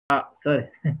Sorry.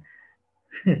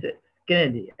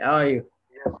 Kennedy, how are you?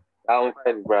 Yes, I'm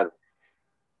fine, brother.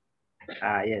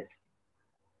 Yes.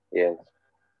 Yes.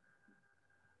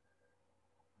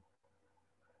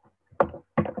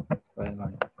 What's going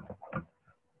on?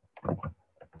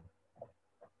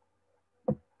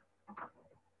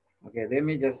 Okay, let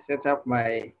me just set up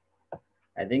I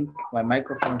think my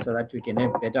microphone so that we can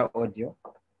have better audio.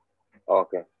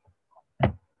 Okay.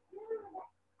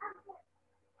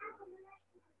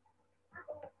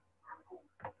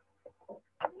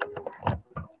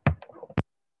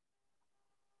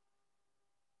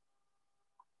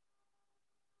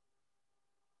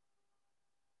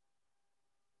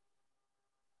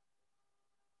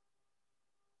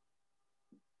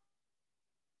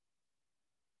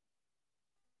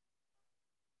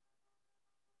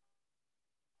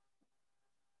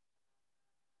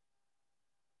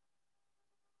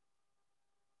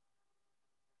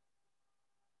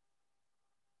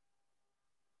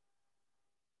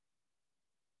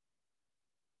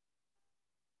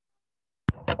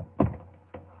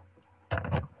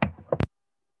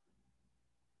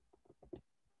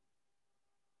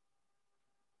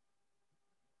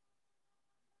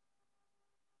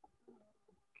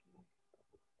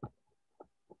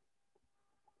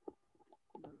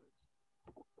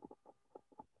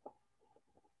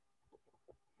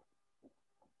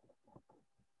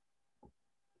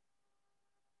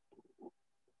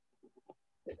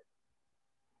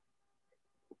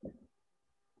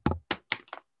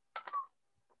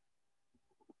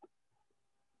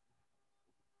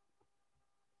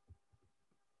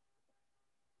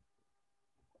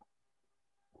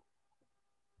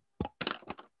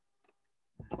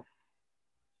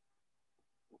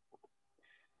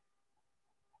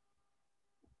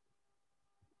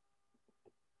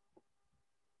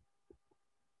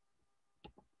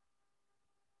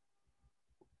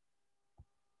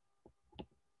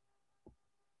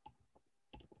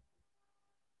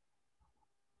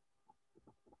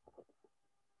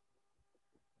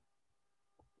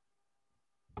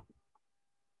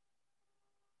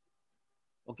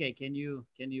 Okay, can you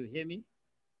hear me?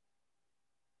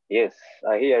 Yes,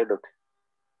 I hear you, doctor.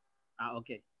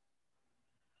 Okay.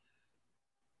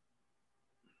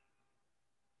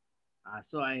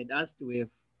 So I had asked with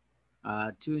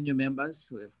two new members.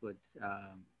 We've got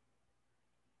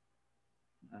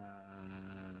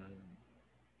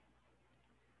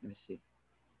let me see.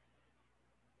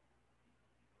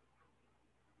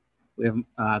 We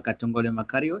have Katongole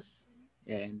Makarios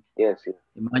and Yes, yes.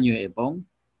 Emmanuel Ebong.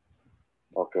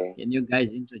 Okay. Can you guys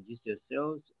introduce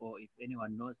yourselves, or if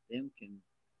anyone knows them, can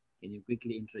you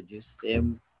quickly introduce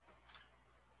them,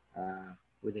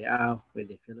 who they are, where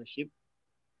the fellowship?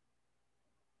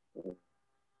 Mm.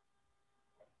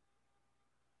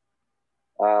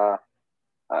 Uh,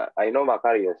 I know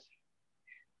Macarius.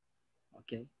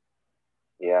 Okay.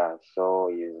 Yeah, so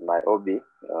he's my OB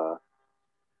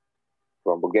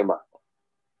from Bugema.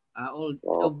 All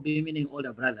So, LB meaning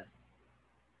older brother.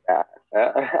 yeah.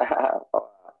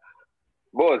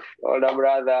 Both, older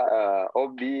brother,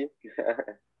 OB.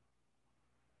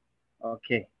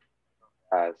 Okay.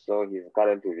 So he's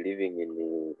currently living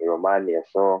in Romania.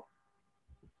 So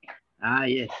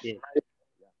Yes, yes.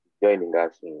 joining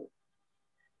us. In,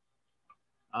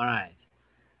 All right.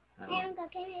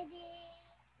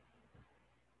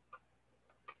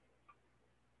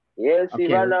 yes, Okay,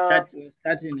 Ivana. we'll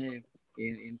start in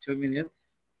 2 minutes.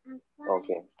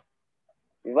 Okay.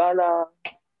 Ivana.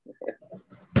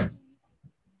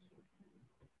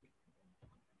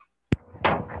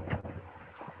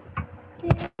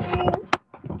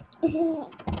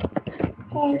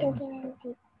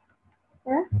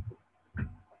 Huh?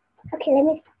 Okay, let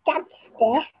me start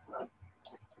there.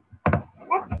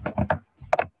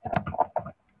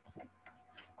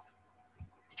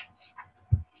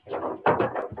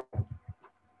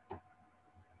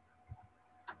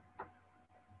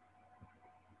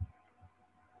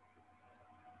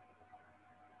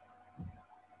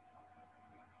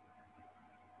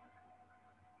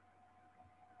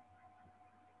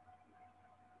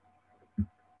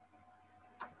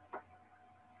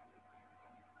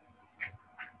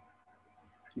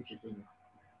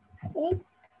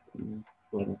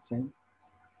 Okay.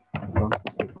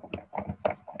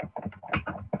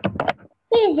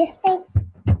 Here's your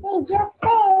face. Here's your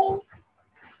face.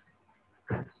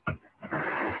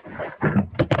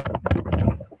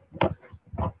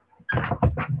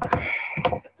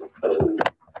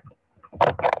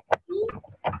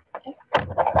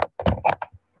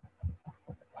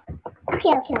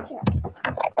 Okay.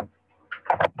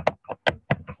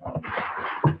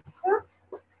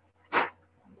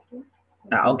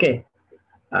 Okay.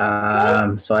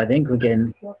 So I think we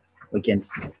can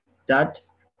start.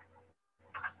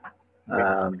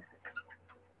 Um,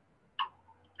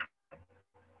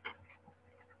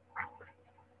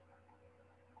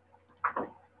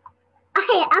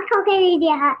 Okay, aku kena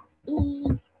dia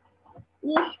is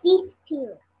this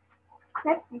two.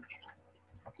 Let's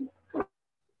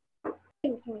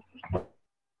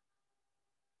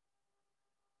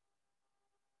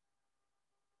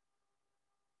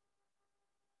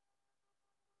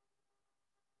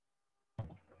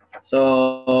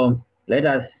so let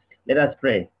us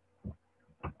pray.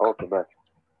 Okay, but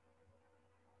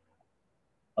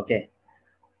Okay.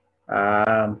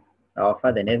 Our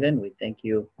Father in heaven, we thank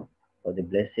you for the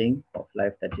blessing of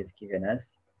life that you've given us.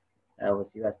 As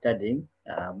you are studying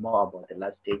more about the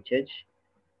last day church,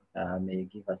 may you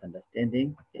give us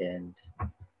understanding and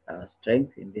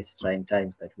strength in these trying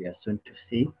times that we are soon to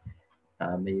see.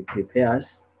 May you prepare us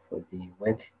for the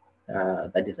work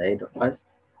that is ahead of us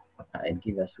and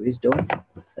give us wisdom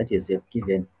that is you have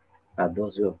given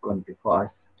those who have gone before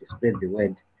us to spread the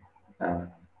word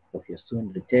of your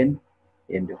soon return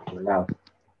and of your love.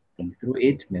 And through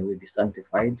it, may we be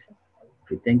sanctified.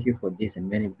 We thank you for this and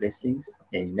many blessings.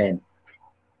 Amen.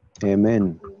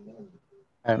 Amen.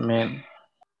 Amen.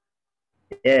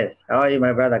 Yes. How are you,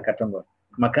 my brother Katongo?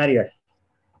 Macarius.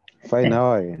 Fine,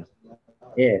 how are you?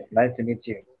 Yes, nice to meet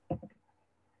you.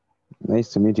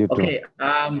 Nice to meet you too. Okay.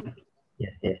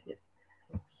 Yes.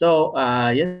 So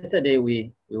yesterday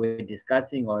we were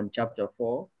discussing on chapter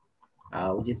 4,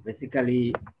 which is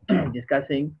basically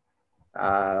discussing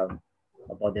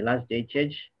about the last day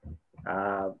church,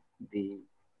 the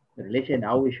relation,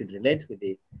 how we should relate with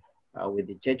the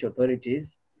church authorities,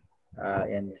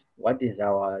 and what is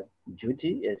our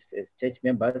duty as church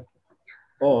members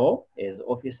or as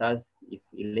officers if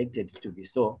elected to be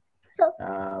so.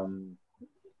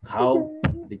 How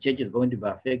the church is going to be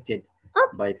affected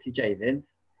by future events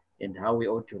and how we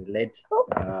ought to relate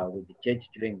with the church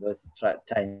during those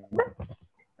times.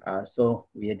 So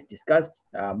we had discussed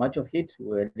much of it. We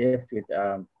were left with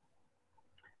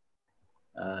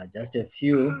just a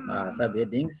few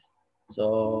subheadings.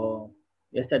 So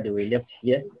yesterday we left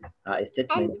here a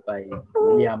statement by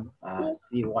William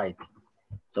C. White.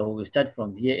 So we start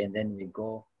from here and then we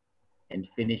go and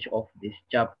finish off this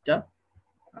chapter.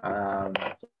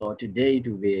 So today it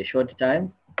will be a short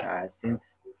time since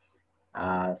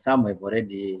some have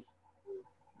already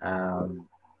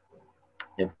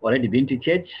been to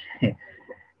church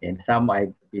and some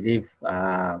I believe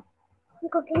are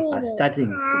starting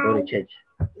to go to church,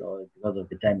 so because of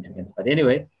the time difference. But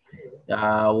anyway,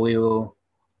 we'll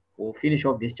finish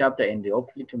off this chapter and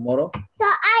hopefully tomorrow. So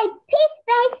I pick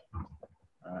this.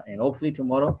 And hopefully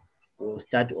tomorrow we'll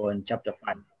start on chapter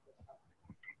 5.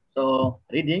 So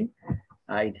reading,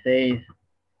 it says,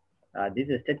 this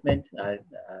is a statement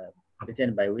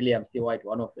written by William C. White,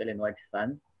 one of Ellen White's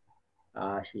sons.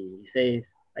 He says,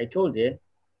 I told her,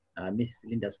 Miss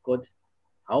Linda Scott,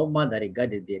 how Mother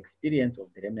regarded the experience of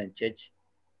the remnant church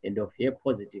and of her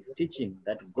positive teaching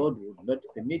that God would not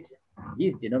permit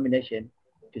his denomination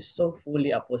to so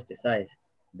fully apostatize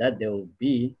that there will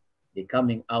be the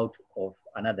coming out of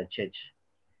another church.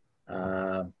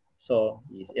 So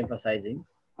he's emphasizing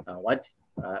what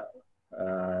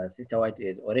Sister White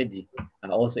has already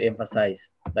also emphasized,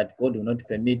 that God will not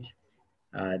permit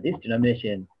this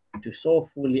denomination to so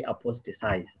fully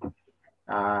apostatize.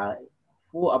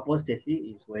 Full apostasy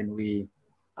is when we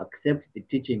accept the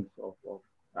teachings of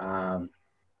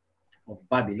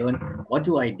Babylon. What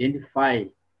to identify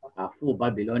full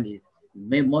Babylon is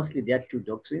mostly there are two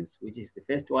doctrines, which is the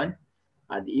first one,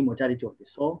 the immortality of the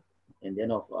soul, and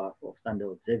then of Sunday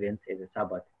observance as a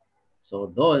Sabbath.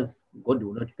 So those, God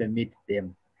will not permit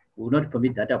them, will not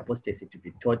permit that apostasy to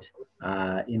be taught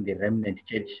in the remnant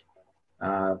church,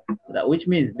 which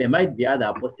means there might be other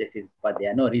apostasies, but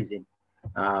there are no reason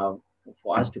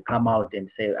for us to come out and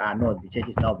say, no, the church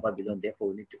is now Babylon, therefore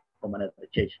we need to form another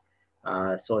church.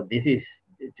 So this is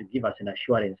to give us an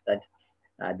assurance that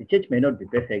the church may not be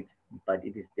perfect, but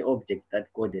it is the object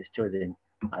that God has chosen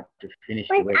to finish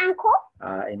the work.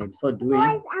 And in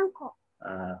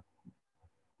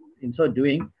so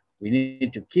doing, we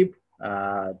need to keep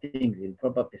things in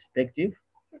proper perspective,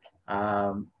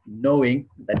 knowing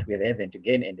that we have heaven to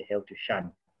gain and the hell to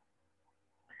shun.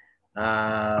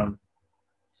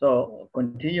 So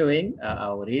continuing,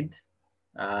 I'll read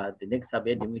the next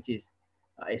subheading, which is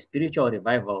a spiritual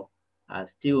revival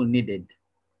still needed.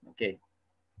 Okay.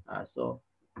 So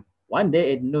one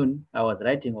day at noon, I was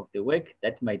writing of the work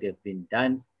that might have been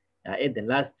done at the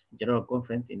last General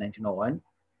Conference in 1901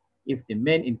 if the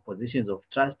men in positions of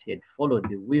trust had followed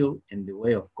the will and the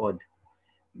way of God.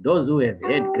 Those who have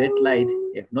had great light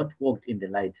have not walked in the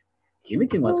light. The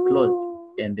meeting was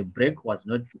closed, and the break was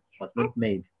not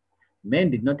made.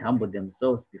 Men did not humble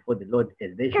themselves before the Lord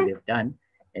as they should have done,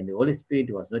 and the Holy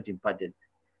Spirit was not imparted.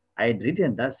 I had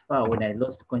written thus far when I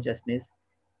lost consciousness,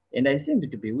 and I seemed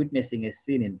to be witnessing a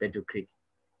scene in Battle Creek.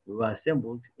 We were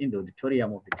assembled in the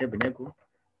auditorium of the tabernacle.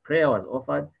 Prayer was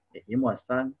offered, a hymn was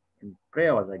sung, and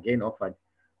prayer was again offered.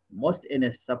 Most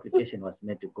earnest supplication was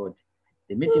made to God.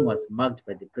 The meeting was marked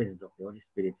by the presence of the Holy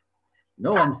Spirit.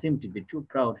 No one seemed to be too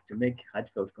proud to make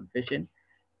heartfelt confession,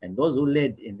 and those who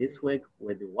led in this work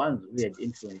were the ones who had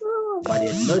influenced, but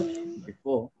had not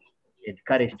before had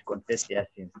courage to confess their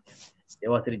sins.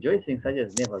 There was rejoicing such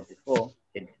as never before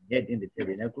had heard in the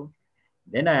tabernacle.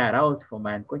 Then I aroused from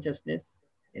my unconsciousness,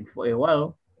 and for a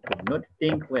while could not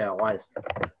think where I was.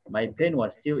 My pen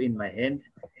was still in my hand,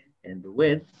 and the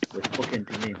words were spoken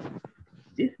to me.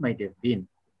 This might have been.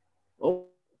 Oh,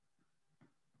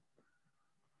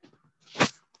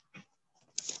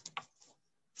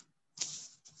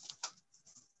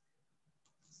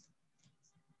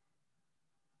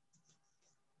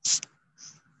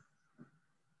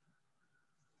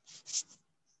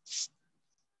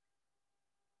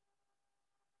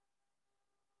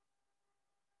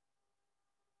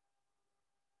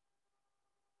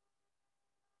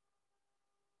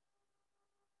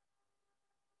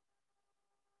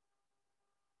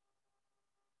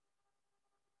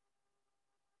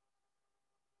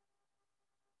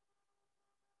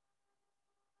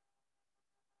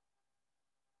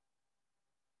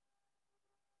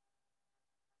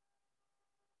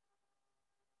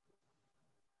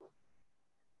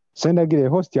 Sendagire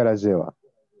host yalazewa.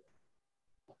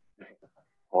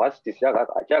 Host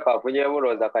Chaka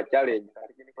Funyamuroza ka challenge,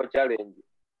 challenge.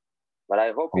 But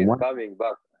I hope he's coming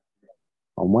back.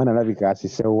 Omwana alabika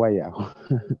asise waya.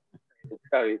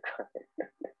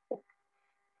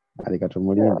 Ali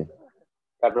katumulinde.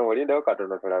 Katumulinde o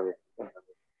katono tulabe.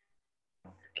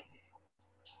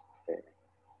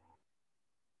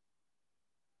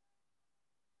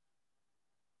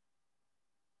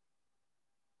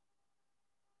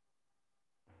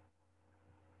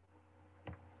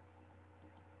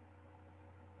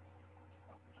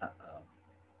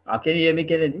 can you hear me,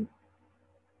 Kennedy?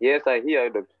 Yes, I hear you,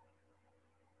 Doctor.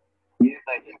 Yes,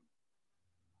 I hear.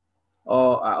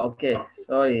 Oh, okay.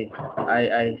 Sorry,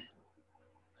 I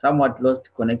somewhat lost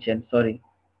connection. Sorry.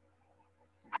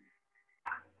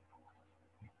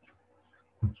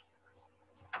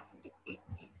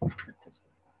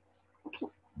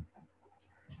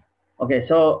 Okay,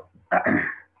 so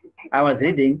I was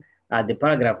reading the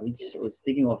paragraph which was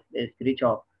speaking of a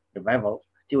spiritual revival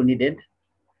still needed.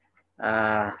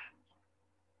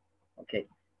 Okay,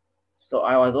 so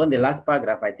I was on the last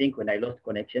paragraph, I think, when I lost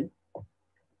connection.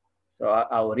 So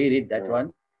I'll reread that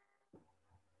one.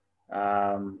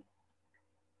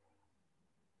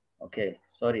 Okay,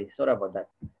 sorry about that.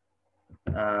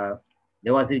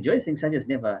 There was rejoicing such as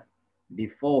never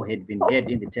before had been heard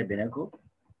in the tabernacle.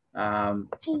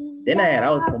 Then I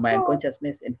aroused from my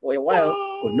unconsciousness, and for a while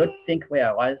could not think where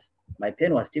I was. My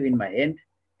pen was still in my hand,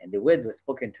 and the words were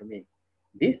spoken to me.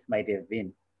 This might have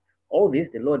been. All this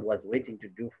the Lord was waiting to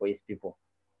do for his people.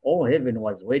 All heaven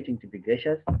was waiting to be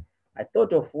gracious. I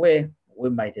thought of where we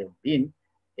might have been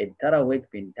had thorough work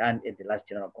been done at the last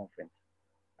General Conference.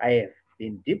 I have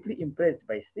been deeply impressed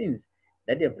by scenes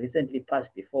that have recently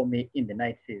passed before me in the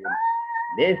night season.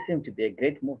 There seemed to be a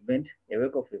great movement, a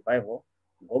work of revival,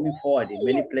 going forward in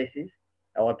many places.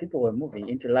 Our people were moving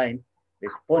into line,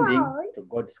 responding to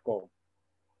God's call.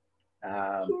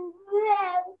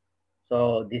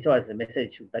 So this was a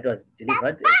message that was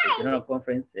delivered at the General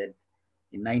Conference in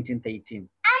 1913.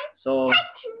 So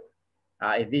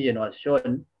a vision was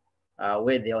shown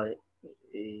where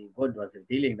God was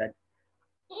revealing that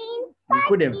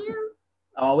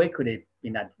our way could have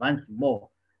been advanced more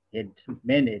had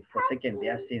men had forsaken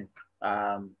their sins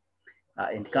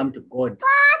and come to God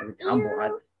with humble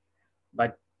hearts.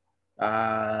 But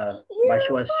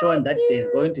she was shown that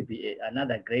there's going to be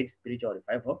another great spiritual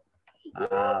revival,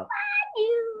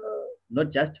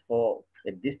 not just for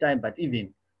at this time, but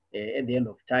even at the end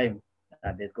of time,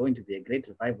 there's going to be a great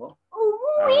revival,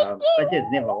 such as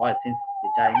never was since the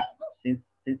time,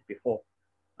 since before,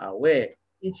 where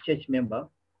each church member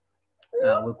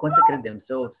will consecrate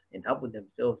themselves and humble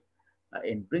themselves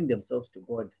and bring themselves to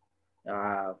God,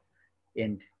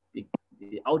 and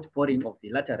the outpouring of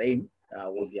the latter rain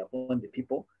will be upon the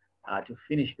people to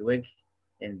finish the work,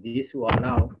 and this will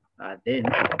allow then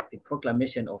the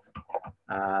proclamation of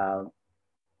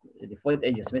the fourth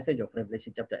angel's message of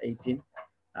Revelation chapter 18,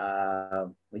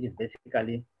 which is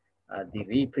basically the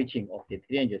re-preaching of the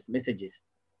three angels' messages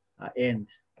and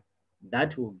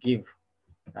that will give,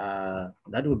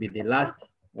 that will be the last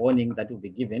warning that will be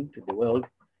given to the world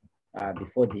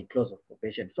before the close of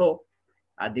probation. So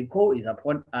the call is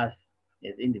upon us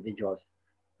as individuals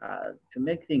to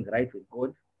make things right with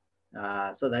God,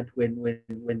 so that when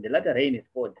the latter rain is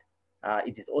poured,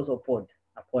 it is also poured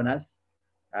upon us.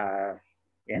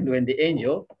 And when the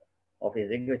angel of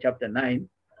Ezekiel chapter 9,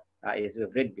 as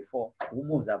we've read before, who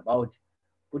moves about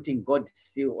putting God's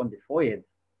seal on the forehead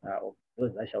of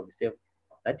those that shall be saved,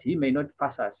 that he may not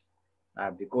pass us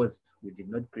because we did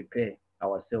not prepare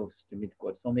ourselves to meet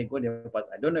God. So may God help us.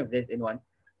 I don't know if there's anyone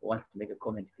who wants to make a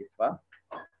comment this far,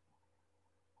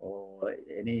 or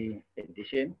any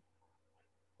addition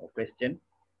or question.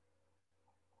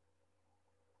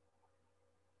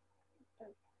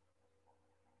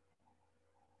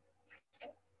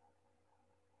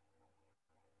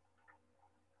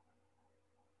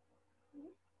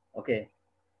 Okay,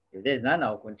 if there's none,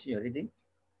 I'll continue reading.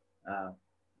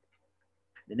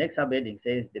 The next subheading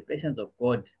says, the patience of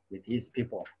God with his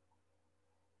people.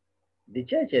 The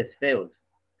church has failed,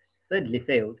 sadly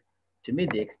failed, to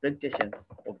meet the expectations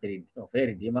of a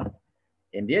Redeemer,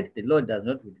 and yet the Lord does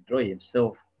not withdraw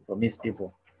himself from his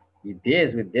people. He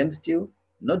bears with them still,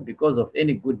 not because of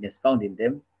any goodness found in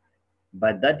them,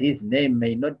 but that his name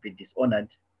may not be dishonored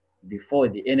before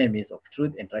the enemies of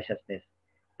truth and righteousness,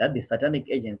 that the satanic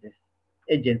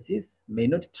agencies may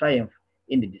not triumph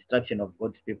in the destruction of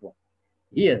God's people.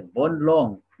 He has borne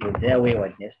long with their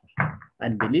waywardness,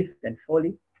 unbelief, and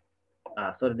folly.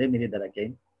 Let me read that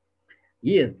again.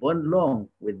 He has borne long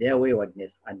with their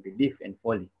waywardness, unbelief, and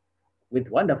folly. With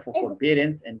wonderful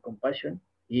forbearance and compassion,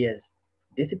 he has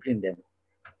disciplined them.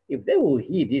 If they will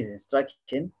heed his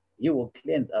instruction, he will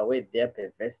cleanse away their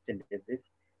perverse tendencies,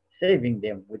 saving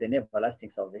them with an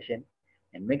everlasting salvation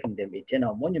and making them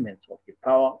eternal monuments of the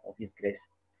power of his grace.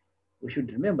 We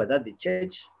should remember that the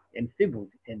church, enfeebled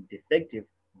and defective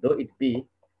though it be,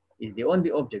 is the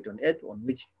only object on earth on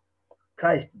which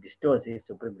Christ bestows his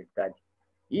supreme regard.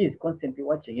 He is constantly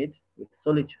watching it with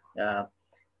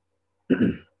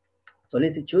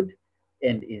solicitude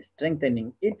and is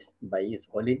strengthening it by his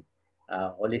Holy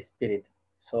Spirit.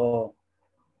 So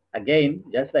again,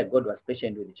 just like God was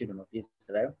patient with the children of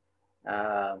Israel,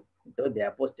 though they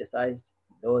apostatized,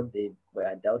 though they were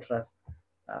adulterous,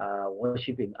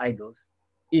 worshipping idols,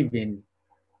 even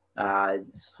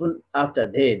soon after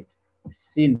they had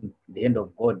seen the hand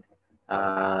of God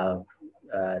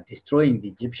destroying the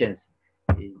Egyptians,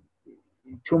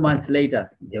 2 months later,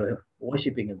 they were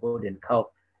worshipping a golden cow,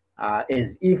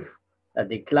 as if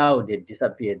the cloud had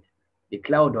disappeared. The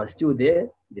cloud was still there,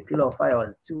 the pillar of fire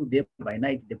was still there by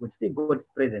night. They could see God's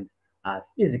presence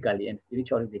physically and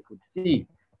spiritually. They could see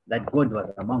that God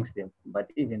was amongst them. But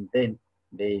even then,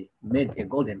 they made a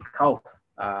golden calf.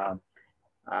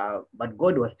 But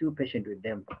God was still patient with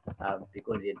them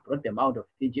because he had brought them out of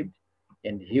Egypt,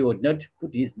 and he would not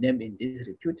put his name in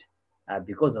disrepute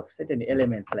because of certain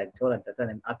elements like Torah, Tatan,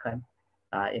 and Akan,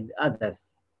 and others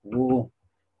who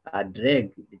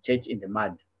drag the church in the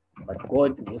mud. But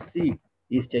God will see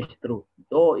his church through,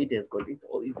 though it has got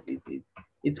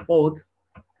its faults,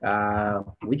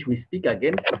 which we speak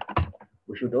against.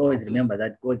 We should always remember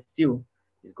that God still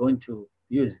is going to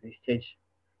use this church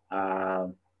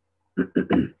to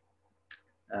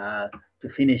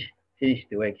finish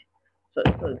the work.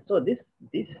 So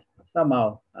this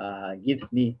somehow gives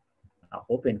me a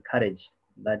hope and courage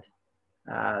that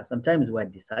sometimes we are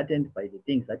disheartened by the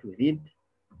things that we read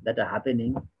that are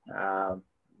happening,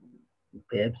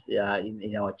 perhaps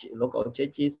in our local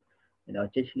churches, in our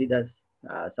church leaders.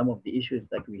 Some of the issues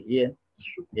that we hear,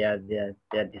 they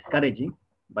are discouraging.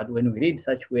 But when we read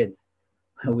such words,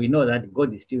 we know that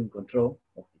God is still in control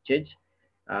of the church,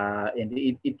 and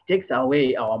it takes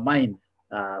away our minds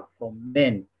from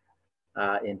men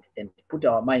and put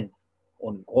our minds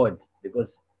on God, because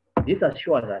this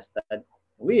assures us that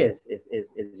we as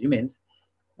humans,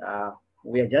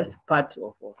 we are just part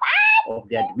of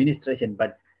the administration,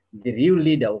 but the real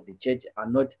leader of the church is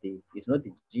not the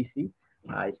GC,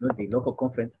 it's not the local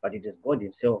conference, but it is God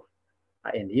himself,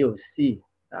 and he will see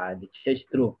the church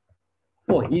through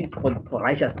for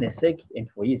righteousness' sake and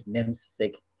for his name's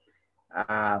sake.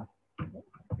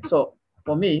 So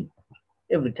for me,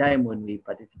 every time when we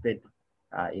participate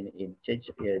in church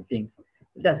things,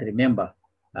 let us remember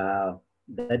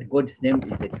that God's name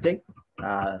is at stake.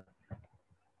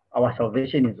 Our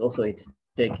salvation is also at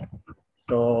stake.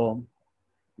 So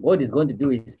God is going to do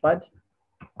his part.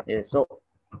 So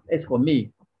as for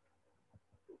me,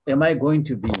 am I going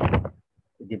to be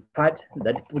the part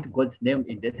that put God's name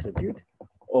in disrepute,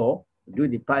 or do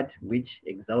the part which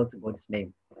exalts God's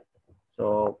name?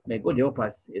 So may God help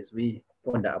us as we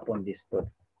ponder upon this thought.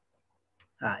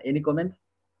 Any comments?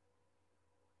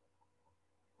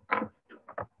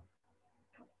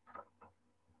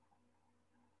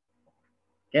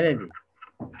 Kennedy,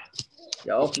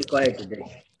 you're awfully quiet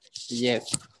today.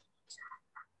 Yes.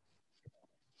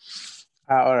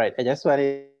 All right. I just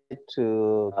wanted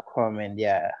to comment.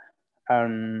 Yeah.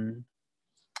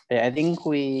 I think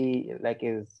we, like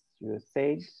as you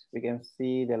said, we can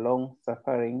see the long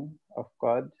suffering of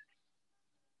God.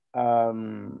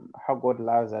 How God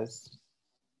loves us.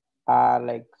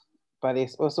 But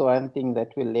there's also one thing that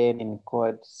we learn in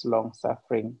God's long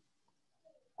suffering.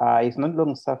 It's not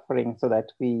long suffering so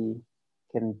that we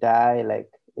can die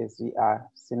like as we are,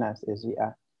 sinners as we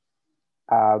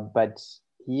are. But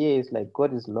here is like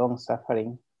God is long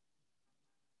suffering,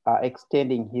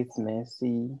 extending his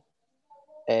mercy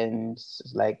and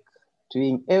like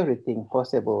doing everything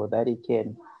possible that he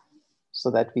can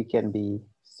so that we can be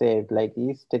saved. Like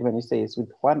this statement he says, with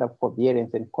wonderful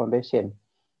forbearance and compassion,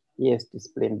 he has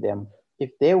displayed them.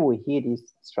 If they will heed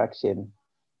his instruction,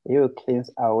 he will cleanse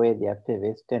away their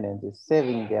perverse tendencies,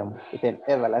 saving them with an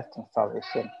everlasting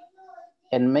salvation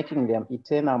and making them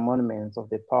eternal monuments of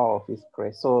the power of his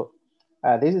grace. So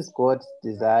this is God's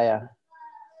desire.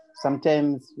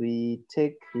 Sometimes we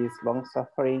take his long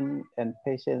suffering and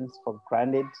patience for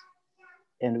granted,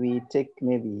 and we take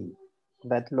maybe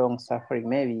that long suffering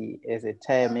maybe as a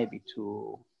time maybe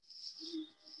to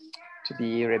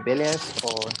be rebellious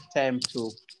or time to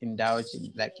indulge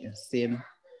in sin.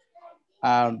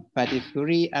 But if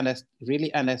we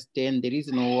really understand the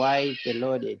reason why the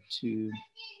Lord had to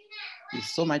be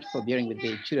so much forbearing with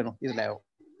the children of Israel,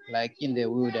 like in the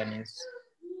wilderness,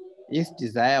 his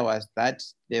desire was that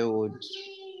they would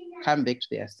come back to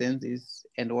their senses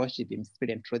and worship him in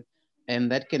spirit and truth.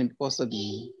 And that can also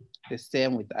be the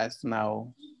same with us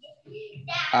now.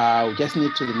 We just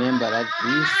need to remember that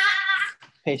this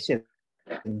patience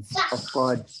of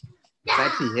God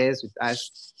that he has with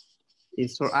us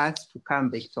is for us to come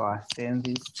back to our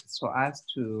senses. It's for us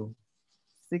to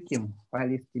seek him while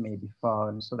he may be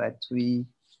found, so that we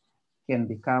can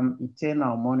become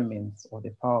eternal monuments of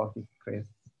the power of his grace.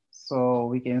 So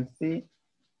we can see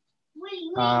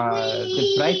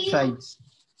the bright sides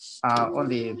on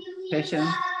the patience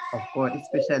of God,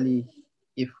 especially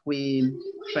if we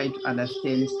try to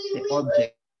understand the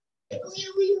object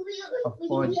of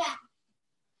God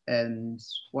and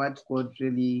what God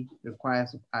really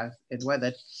requires of us and what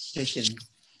that patience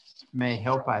may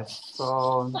help us.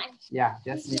 So yeah,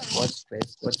 just need God's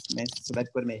grace, God's mercy, so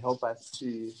that God may help us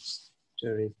to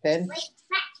repent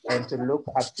and to look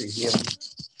up to him,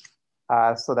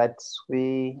 so that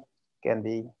we can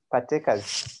be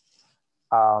partakers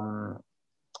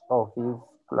of his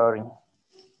glory.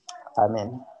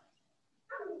 Amen.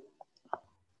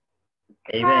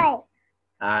 Amen.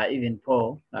 Even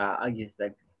Paul argues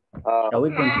that shall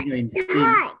we continue in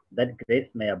sin that grace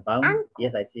may abound?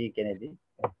 Yes, I see Kennedy.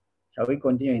 Shall we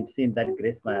continue in sin that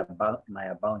grace may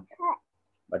abound?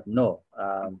 But no.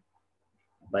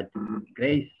 But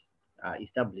grace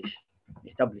establishes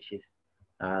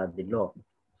the law.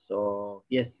 So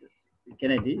yes,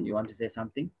 Kennedy, you want to say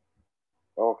something?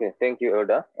 Okay, thank you,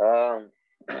 Elder.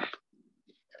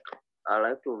 I'd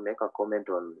like to make a comment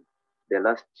on the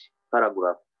last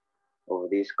paragraph of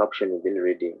this caption we've been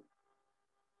reading.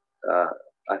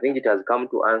 I think it has come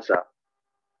to answer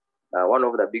one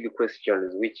of the big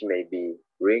questions which may be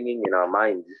ringing in our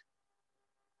minds.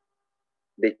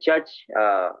 The church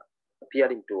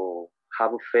appearing to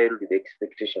have failed the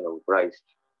expectation of Christ,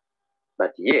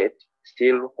 but yet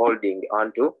still holding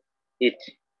on to it.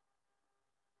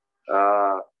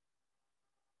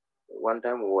 One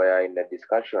time we were in a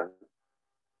discussion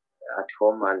at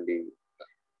home, and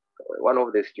one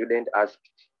of the students asked,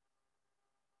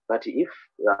 but if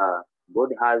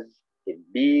God has a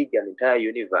big and entire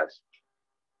universe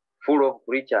full of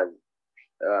creatures,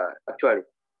 actually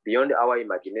beyond our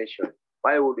imagination,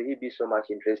 why would he be so much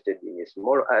interested in a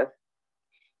small earth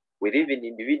with even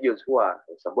individuals who are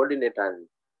subordinate and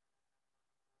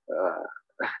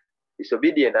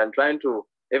disobedient, and trying to,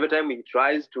 every time he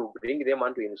tries to bring them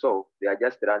onto himself, they are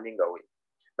just running away.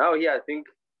 Now here, I think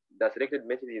the selected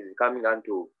message is coming on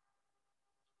to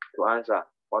answer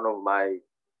one of my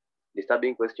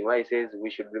disturbing questions, where he says we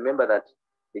should remember that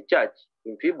the church,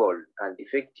 enfeebled and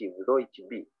defective though it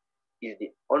be, is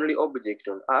the only object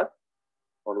on earth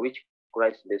on which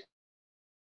Christ bestows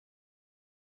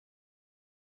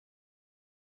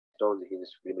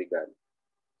his supreme regard.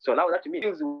 So now that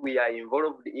means we are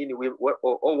involved in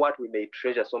or what we may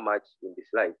treasure so much in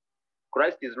this life.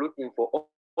 Christ is looking for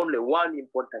only one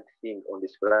important thing on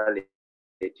this planet,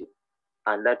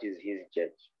 and that is his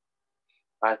church.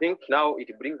 I think now it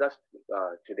brings us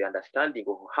to the understanding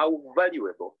of how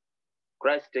valuable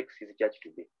Christ takes his church to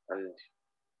be. And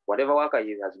whatever work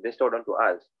he has bestowed onto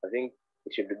us, I think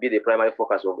it should be the primary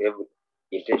focus of every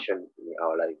intention in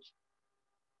our lives.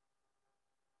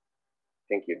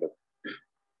 Thank you, Doctor.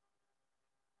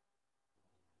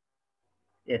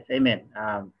 Yes, amen.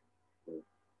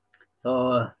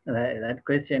 So that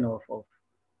question of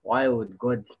why would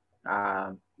God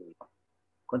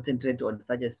concentrate on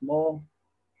such a small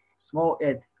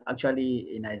earth?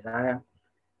 Actually, in Isaiah,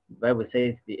 the Bible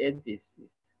says the earth is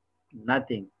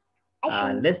nothing,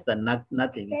 less than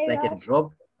nothing. It's like a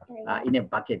drop in a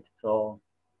bucket. So,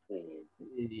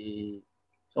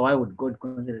 so why would God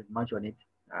concentrate much on it?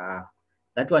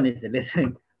 That one is a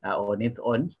lesson on its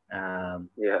own.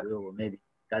 Yeah. We will maybe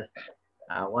discuss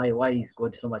why is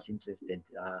God so much interested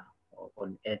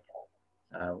on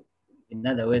earth? In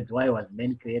other words, why was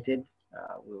man created?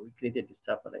 We created to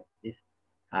suffer like this.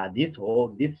 This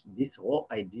whole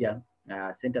idea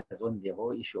centers on the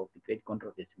whole issue of the great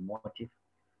controversy motive.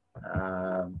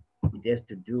 It has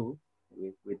to do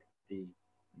with the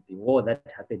war that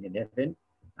happened in heaven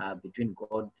between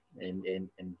God and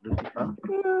Lucifer,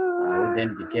 who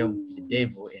then became the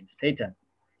devil and Satan.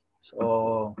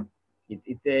 So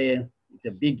it's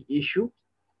a big issue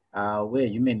where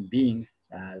human beings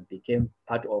became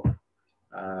part of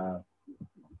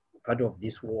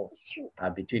this war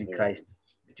between Christ,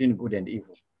 between good and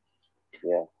evil.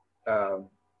 Yeah.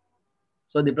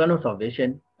 So the plan of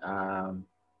salvation,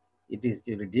 it is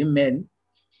to redeem men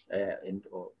and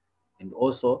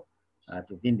also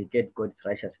to vindicate God's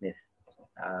righteousness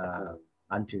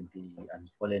unto the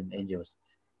fallen angels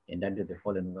and unto the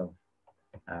fallen world,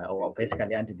 or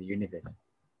basically unto the universe.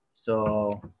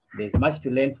 So there's much to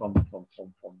learn from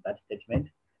that statement.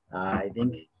 I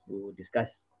think we'll discuss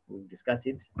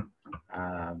it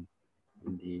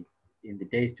in the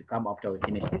days to come after we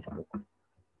finish this book.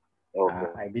 Okay.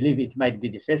 I believe it might be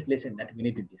the first lesson that we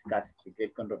need to discuss, the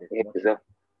great controversy. Yes.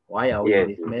 Why are we in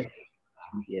this mess?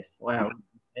 Yes, why are we in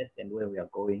this mess and where we are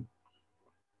going?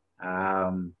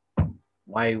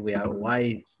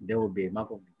 Why there will be a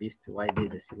mark of the beast, why there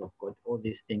is a seal of God, all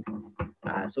these things.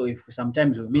 So if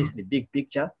sometimes we miss the big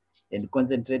picture and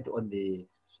concentrate on the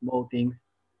small things,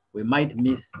 we might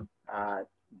miss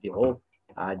the whole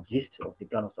gist of the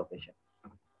plan of salvation.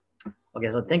 Okay,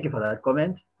 so thank you for that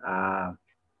comment.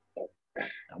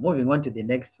 Moving on to the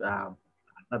next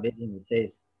it says,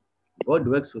 God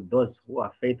works with those who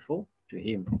are faithful to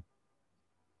him.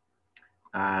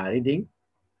 Reading,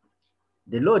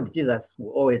 the Lord Jesus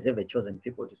will always have a chosen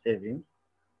people to save him.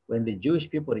 When the Jewish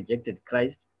people rejected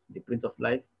Christ, the Prince of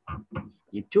Life,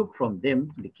 he took from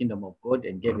them the kingdom of God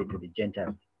and gave it to the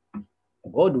Gentiles.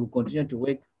 God will continue to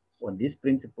work on this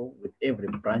principle with every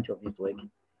branch of his work.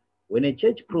 When a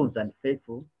church proves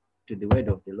unfaithful to the word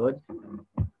of the Lord,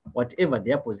 whatever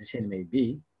their position may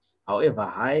be, however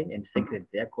high and sacred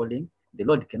their calling, the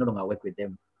Lord can no longer work with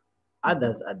them.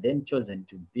 Others are then chosen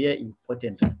to bear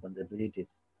important responsibilities.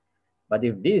 But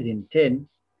if these in turn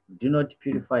do not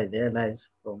purify their lives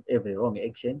from every wrong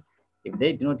action, if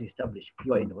they do not establish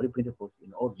pure and holy principles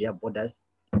in all their borders,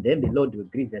 then the Lord will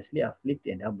grievously afflict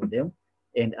and humble them,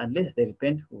 and unless they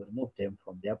repent, will remove them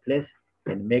from their place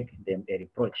and make them a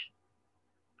reproach.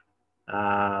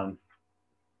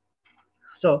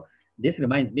 So this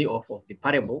reminds me of the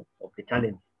parable of the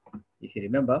talents. If you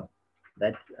remember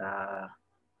that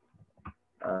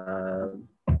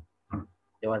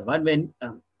there was one man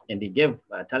and he gave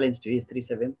talents to his 3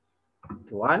 servants.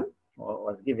 To one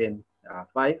was given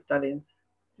 5 talents,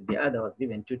 to the other was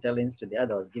given 2 talents, to the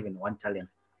other was given 1 talent.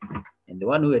 And the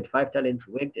one who had 5 talents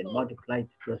worked and multiplied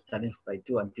those talents by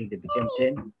 2 until they became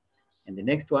 10. And the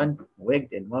next one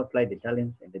worked and multiplied the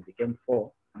talents and they became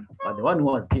 4. But the one who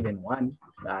was given 1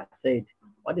 said,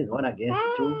 what is 1 against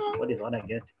 2? What is 1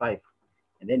 against 5?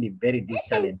 And then he buried these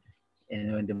talents.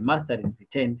 And when the master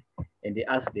returned and they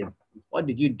asked them, what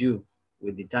did you do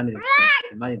with the talents,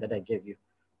 the money that I gave you?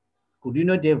 Could you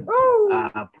not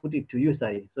have put it to use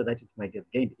so that it might have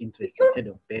gained interest instead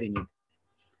of burying it?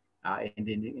 And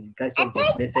in Christ's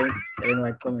lesson, Ellen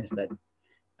White comments that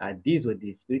these were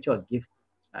the spiritual gifts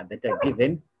that are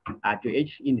given to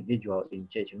each individual in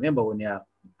church. Remember, when you are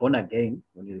born again,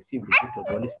 when you receive the gift of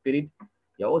the Holy Spirit,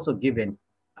 you're also given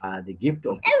the gift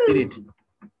of the Spirit,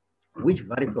 which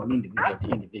vary from individual to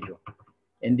individual.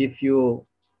 And if you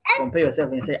compare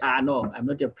yourself and say, no, I'm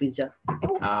not a preacher,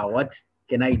 what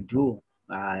can I do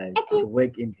to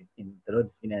work in the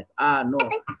Lord's finance? No,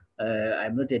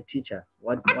 I'm not a teacher.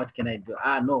 What can I do?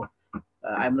 No,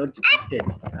 I'm not gifted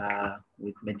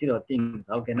with material things.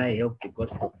 How can I help the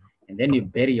gospel? and then you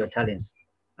bury your talents.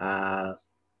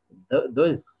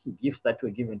 Those gifts that were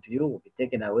given to you will be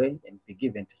taken away and be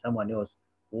given to someone else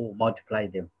who will multiply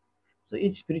them. So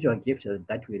each spiritual gift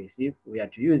that we receive, we are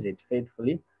to use it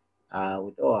faithfully,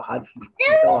 with all our heart,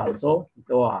 with all our soul, with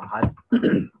all our heart,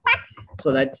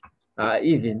 so that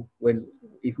even when,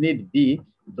 if need be,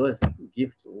 those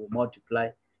gifts will multiply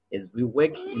as we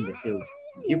work in the field.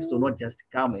 Gifts will not just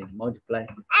come and multiply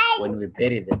when we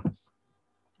bury them.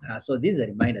 So this is a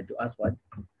reminder to us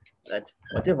that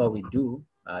whatever we do,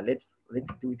 let's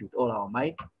do it with all our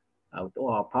might, with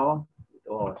all our power, with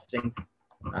all our strength,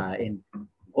 and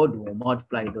God will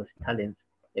multiply those talents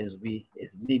as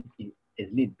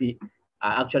need be.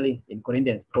 Actually, in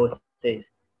Corinthians, Paul says,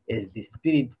 "As the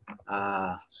Spirit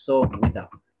so wither,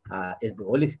 as the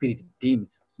Holy Spirit deems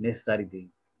necessary, the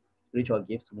spiritual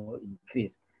gifts will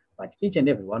increase." But each and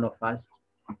every one of us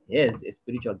has a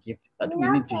spiritual gift that we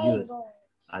need to use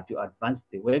to advance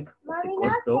the work of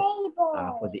the gospel,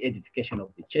 for the edification of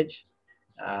the church.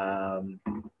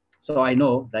 So I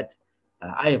know that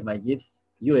I have my gifts,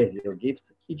 you have your gifts,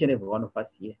 each and every one of us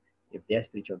here have their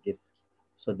spiritual gifts.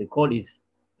 So the call is,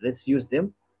 let's use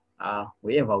them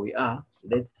wherever we are.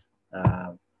 Let's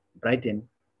brighten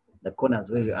the corners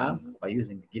where we are by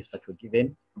using the gifts that were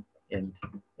given. And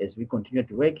as we continue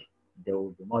to work, they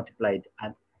will be multiplied.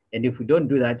 And if we don't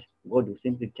do that, God will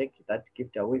simply take that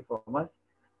gift away from us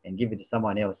and give it to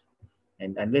someone else.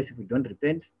 And unless if we don't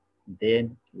repent,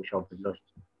 then we shall be lost.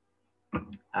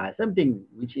 Something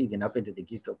which even happened to the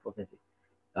gift of prophecy.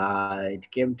 It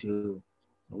came to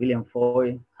William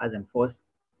Foy, Hazen Force,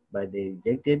 by the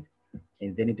rejected,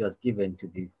 and then it was given to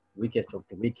the weakest of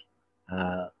the weak,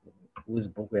 whose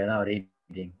book we are now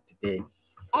reading today.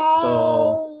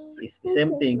 So it's the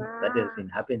same thing that has been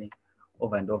happening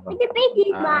over and over.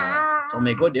 So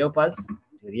may God help us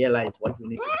to realize what we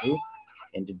need to do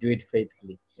and to do it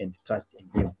faithfully and trust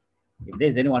in Him. If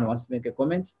there's anyone who wants to make a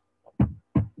comment.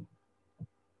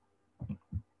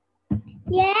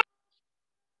 Yeah.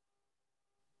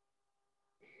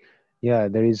 Yeah,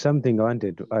 there is something I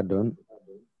wanted to add on.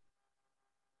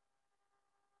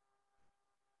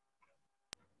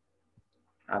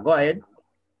 Go ahead.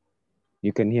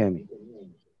 You can hear me?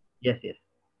 Yes, yes.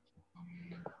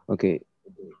 Okay.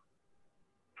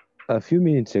 A few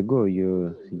minutes ago,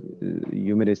 you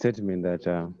made a statement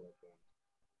that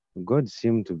God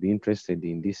seemed to be interested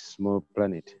in this small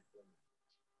planet.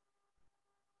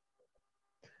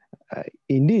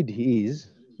 Indeed, He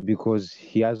is, because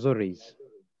He has always.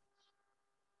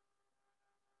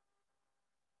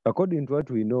 According to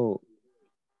what we know,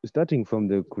 starting from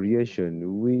the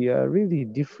creation, we are really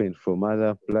different from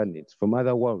other planets, from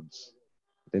other worlds.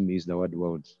 Let me use the word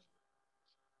worlds.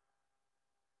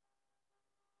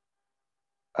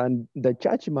 And the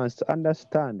church must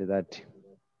understand that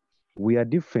we are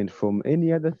different from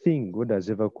any other thing God has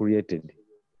ever created.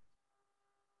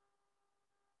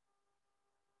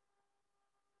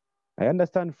 I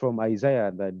understand from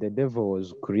Isaiah that the devil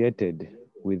was created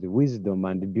with wisdom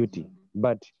and beauty,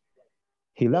 but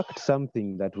he lacked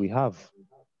something that we have: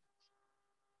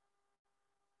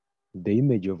 the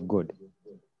image of God.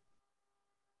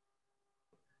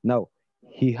 Now,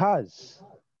 he has,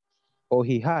 or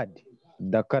he had,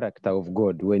 the character of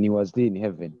God when he was still in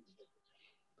heaven,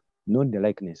 not the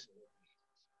likeness.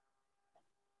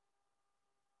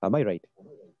 Am I right?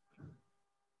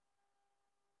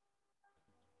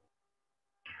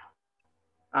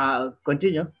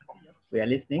 Continue. We are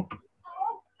listening.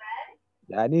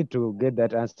 I need to get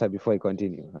that answer before I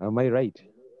continue. Am I right?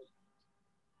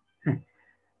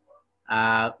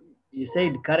 You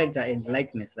said character and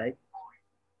likeness, right?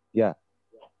 Yeah.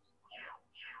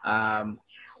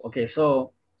 Okay,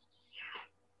 so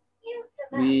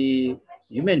we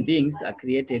human beings are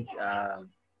created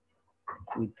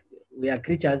we are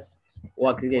creatures who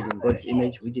are created in God's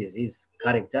image, which is His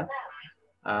character.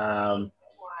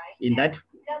 In that,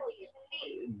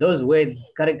 those words,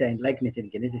 character and likeness,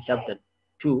 in Genesis chapter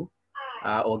 2,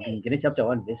 or in Genesis chapter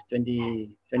 1, verse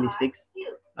 26,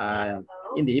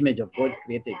 in the image of God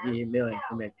created He, male and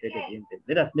female created Him.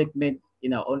 Let us make men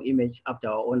in our own image, after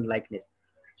our own likeness.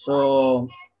 So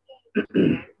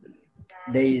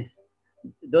there is,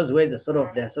 those words are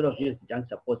sort of used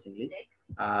juxtaposingly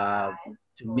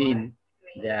to mean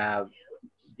the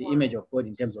image of God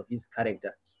in terms of His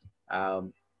character,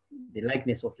 the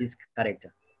likeness of His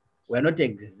character. We are not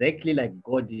exactly like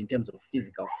God in terms of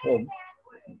physical form,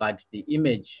 but the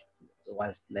image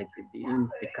was like the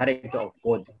character of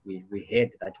God. We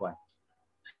had that one.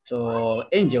 So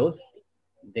angels,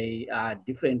 they are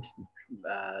different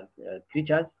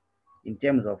creatures in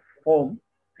terms of form,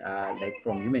 like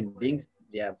from human beings.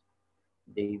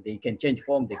 They can change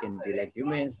form. They can be like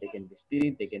humans. They can be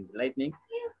spirit. They can be lightning.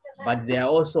 But they are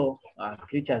also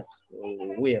creatures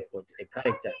who have got a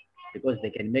character because they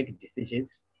can make decisions.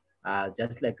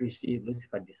 Just like we see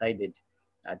Lucifer decided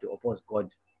to oppose God.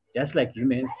 Just like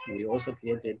humans, we also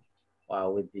created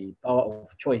with the power of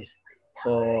choice.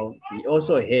 So he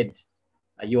also had,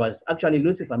 he was actually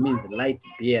Lucifer means light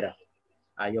bearer.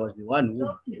 He was the one who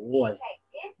was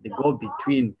the go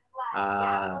between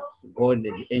God and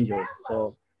the angels.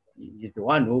 So he's the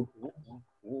one who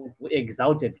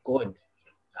exalted God,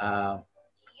 uh,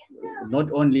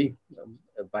 not only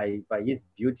by his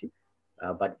beauty,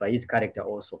 but by his character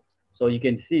also. So you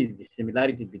can see the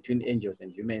similarity between angels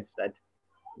and humans that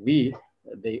we,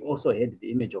 they also had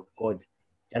the image of God,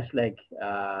 just like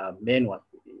man was,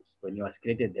 when he was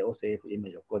created, they also have the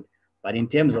image of God. But in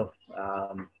terms of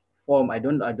form, I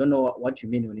don't know what you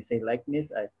mean when you say likeness.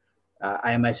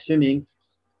 I am assuming,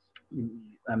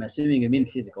 you mean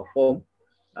physical form.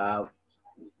 Uh,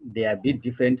 they are a bit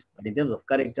different, but in terms of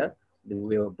character, they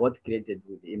were both created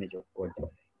with the image of God.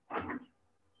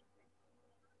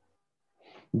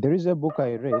 There is a book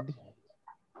I read.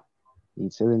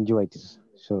 It's Ellen G. White.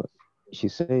 So she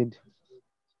said,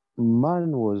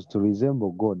 man was to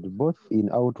resemble God both in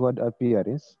outward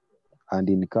appearance and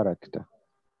in character.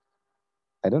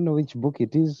 I don't know which book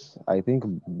it is. I think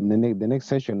the next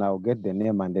session I'll get the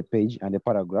name and the page and the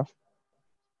paragraph.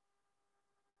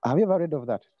 Have you ever read of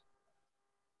that?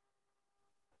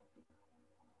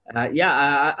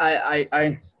 Yeah,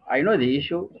 I know the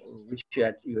issue which you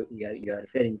are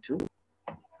referring to.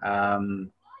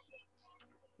 Um,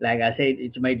 like I said,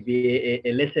 it might be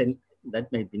a lesson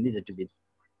that might be needed to be.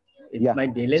 It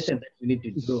might be a lesson that we need to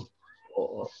do.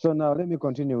 So now let me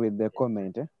continue with the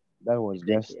comment. That was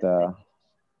just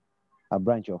a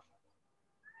branch of.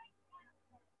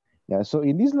 Yeah, so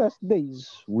in these last days,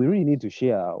 we really need to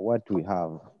share what we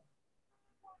have.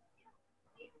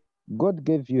 God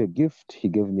gave you a gift, He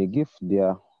gave me a gift. They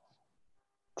are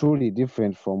truly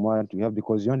different from what we have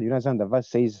because you understand the verse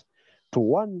says to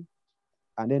one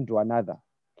and then to another.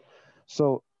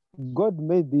 So God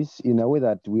made this in a way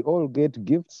that we all get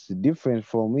gifts different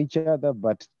from each other,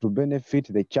 but to benefit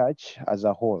the church as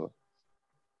a whole.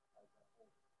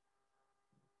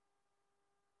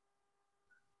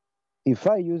 If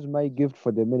I use my gift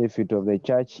for the benefit of the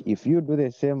church, if you do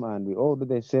the same and we all do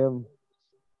the same,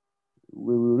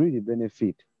 we will really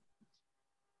benefit.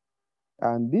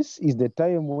 And this is the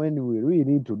time when we really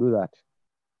need to do that.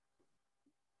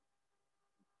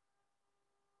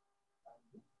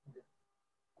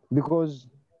 Because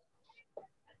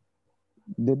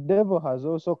the devil has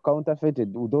also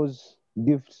counterfeited those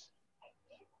gifts.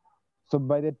 So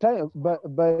by the time,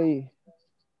 by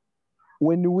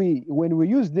when we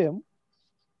use them,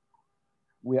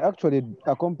 we're actually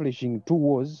accomplishing two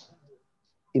wars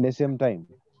in the same time.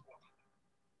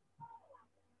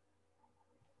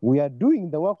 We are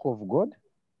doing the work of God,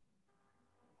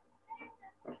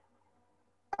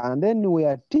 and then we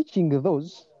are teaching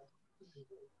those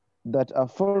that are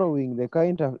following the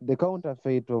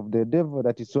counterfeit of the devil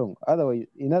that is wrong. Otherwise,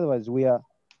 in other words, we are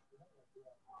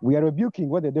rebuking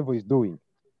what the devil is doing.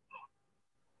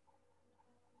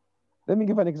 Let me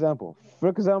give an example. For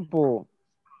example,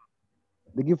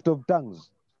 the gift of tongues.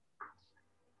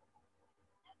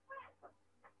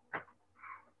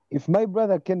 If my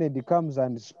brother Kennedy comes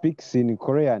and speaks in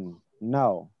Korean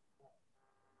now,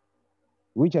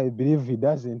 which I believe he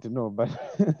doesn't know, but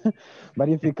but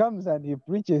if he comes and he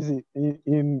preaches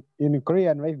in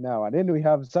Korean right now, and then we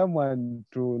have someone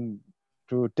to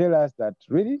tell us that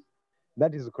really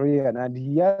that is Korean, and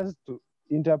he has to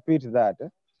interpret that.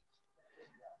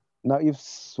 Now, if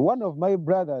one of my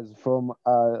brothers from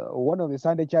one of the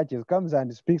Sunday churches comes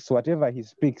and speaks whatever he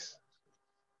speaks,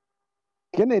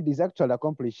 Kennedy is actually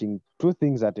accomplishing two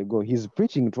things at a go. He's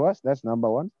preaching to us, that's number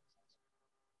one.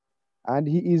 And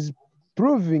he is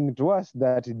proving to us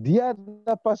that the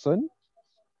other person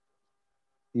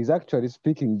is actually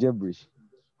speaking gibberish.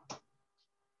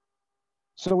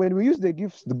 So when we use the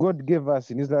gifts God gave us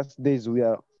in these last days, we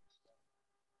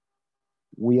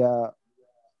are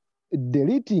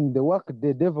deleting the work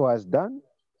the devil has done,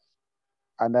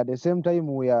 and at the same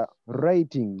time we are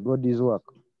writing God's work.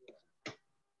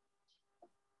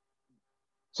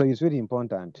 So it's very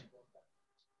important.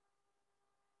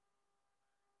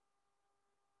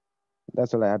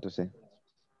 That's all I had to say.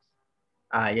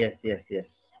 Yes.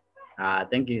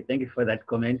 Thank you for that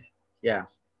comment. Yeah.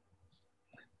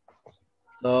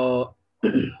 So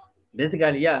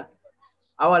basically, yeah,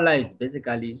 our lives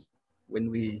basically,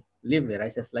 when we live a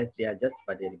righteous life, they are just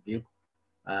but a rebuke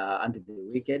unto the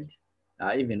wicked,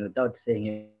 even without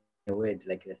saying a word,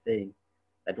 like you're saying.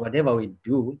 that whatever we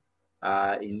do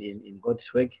in God's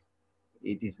work,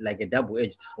 it is like a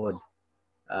double-edged sword.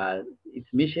 Its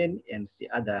mission and the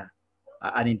other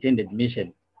unintended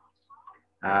mission.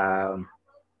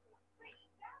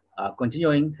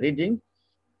 Continuing reading,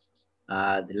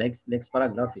 the next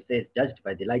paragraph, it says, judged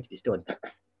by the light bestowed.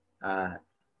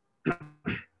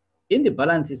 In the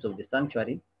balances of the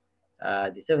sanctuary,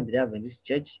 the Seventh-day Adventist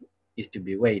Church is to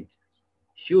be weighed.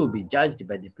 She will be judged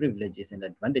by the privileges and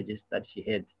advantages that she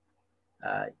had.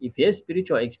 If her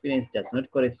spiritual experience does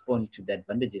not correspond to the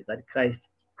advantages that Christ,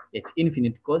 at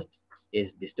infinite cost, has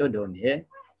bestowed on her,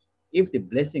 if the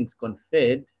blessings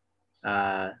conferred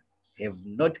have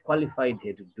not qualified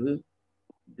her to do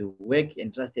the work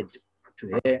entrusted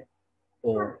to her,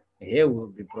 or her will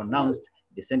be pronounced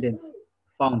the sentence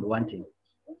found wanting.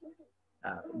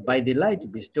 By the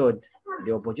light bestowed,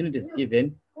 the opportunities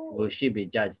given, will she be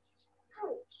judged.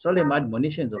 Solemn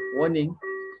admonitions of warning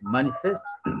manifest.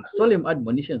 Solemn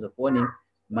admonitions of warning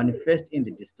manifest in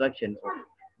the destruction of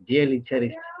dearly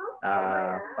cherished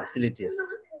facilities.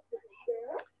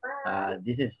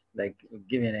 This is like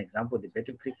giving an example: the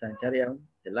Battle Creek Sanitarium,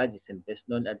 the largest and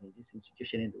best-known Adventist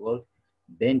institution in the world,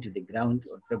 burned to the ground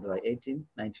on February 18,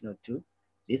 1902.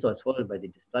 This was followed by the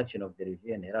destruction of the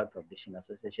Review and Herald Publishing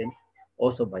Association,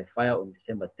 also by fire on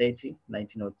December 30,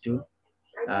 1902.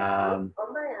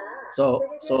 So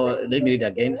let me read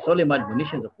again. Solemn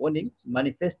admonitions of warning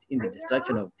manifest in the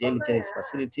destruction of daily terrorist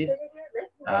facilities.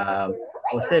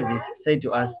 For service, say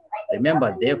to us,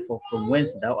 remember therefore from whence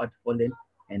thou art fallen,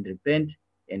 and repent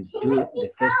and do the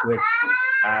first work.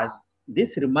 This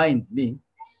reminds me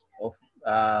of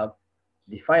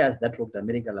the fires that rocked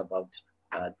America about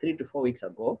 3 to 4 weeks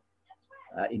ago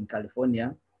in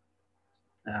California.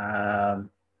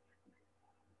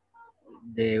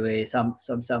 There were some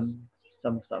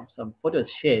photos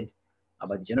shared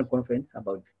about the General Conference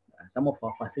about some of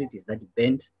our facilities that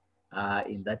burned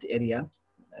in that area.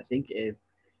 I think an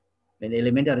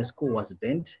elementary school was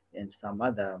burnt and some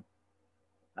other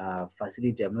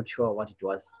facility. I'm not sure what it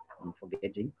was. I'm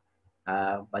forgetting.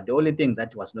 But the only thing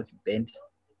that was not burnt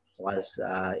was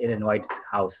Ellen White's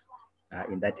house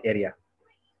in that area.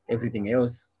 Everything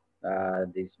else,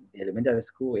 the elementary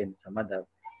school and some other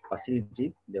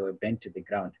facility, they were burnt to the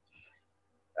ground.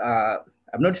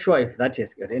 I'm not sure if that has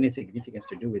got any significance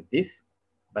to do with this,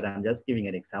 but I'm just giving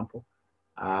an example.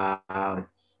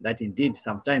 That indeed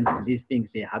sometimes these things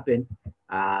they happen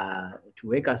to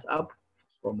wake us up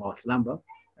from our slumber,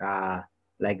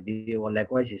 like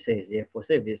what she says here, for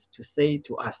service to say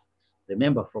to us,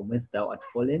 remember from whence thou art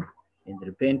fallen, and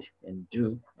repent and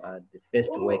do the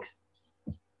first works.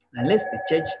 Unless the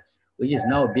church, which is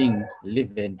now being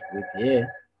leavened with her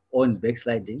own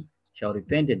backsliding, shall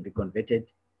repent and be converted,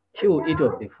 she will eat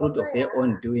of the fruit of her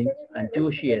own doing until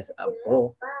she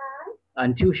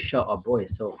shall abhor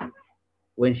herself.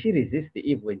 When she resists the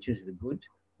evil and chooses the good,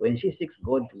 when she seeks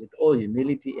God with all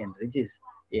humility and reaches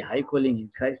a high calling in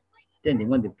Christ,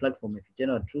 standing on the platform of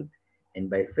eternal truth, and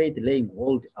by faith laying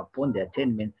hold upon the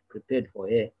attainments prepared for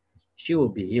her, she will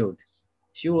be healed.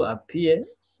 She will appear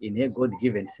in her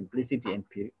God-given simplicity and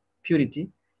purity,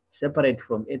 separate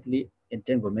from earthly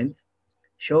entanglements,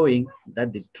 showing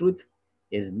that the truth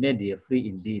is made her free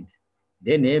indeed.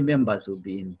 Then her members will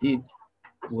indeed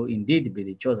be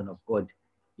the chosen of God,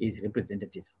 his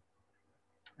representatives.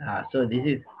 So this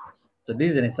is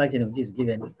an instruction which is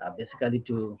given basically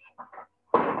to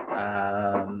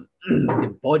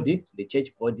the body, the church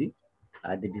body,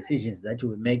 the decisions that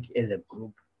we make as a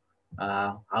group,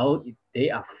 how they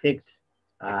affect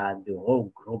the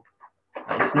whole group.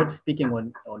 It's not speaking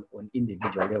on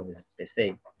individual levels per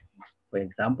se. For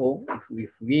example, if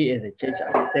we as a church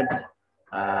accept,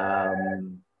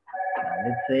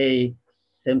 let's say,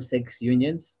 same-sex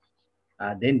unions,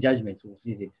 then judgments will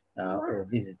visit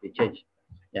the church.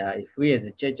 If we as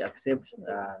a church accept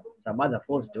some other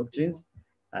false doctrines,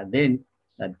 then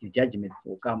the judgments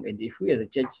will come. And if we as a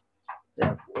church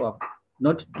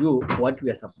not do what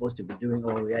we are supposed to be doing,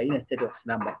 or we are in a state of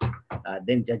slumber,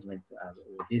 then judgments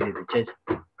will visit the church.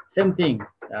 Same thing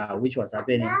which was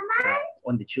happening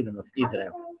on the children of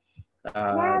Israel.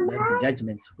 The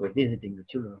judgments were visiting the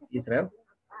children of Israel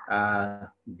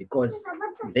because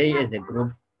they as a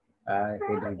group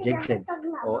had rejected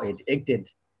or had acted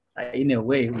in a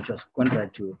way which was contrary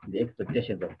to the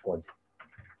expectations of God.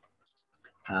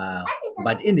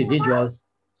 But individuals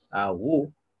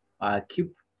who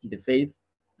keep the faith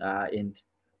and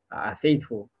are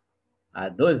faithful,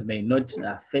 those may not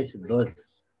face those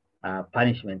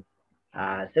punishments.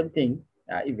 Same thing,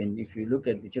 even if you look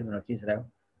at the children of Israel,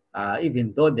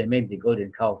 even though they made the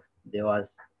golden calf, there was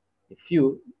a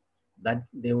few that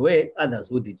there were others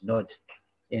who did not.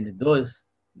 and those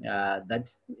that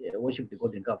worship the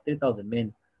golden calf, 3,000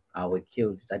 men were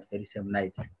killed that very same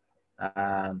night.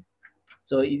 Um,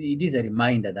 so it is a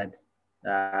reminder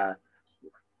that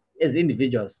as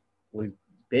individuals, we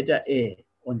better err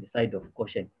on the side of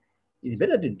caution. It's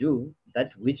better to do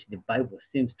that which the Bible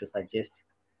seems to suggest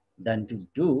than to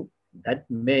do that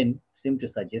men seem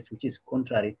to suggest, which is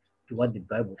contrary to what the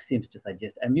Bible seems to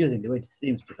suggest. I'm using the word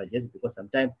seems to suggest because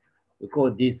sometimes we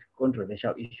call these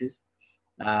controversial issues.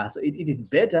 So it is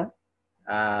better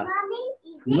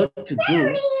not to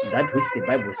do that which the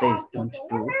Bible says don't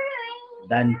do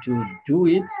than to do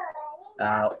it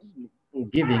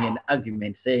giving an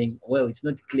argument saying, well, it's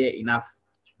not clear enough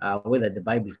whether the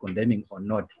Bible is condemning or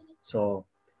not. So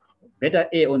better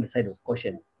err on the side of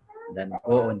caution than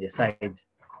go on the side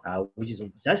which is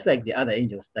just like the other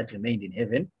angels that remained in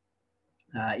heaven.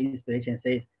 Inspiration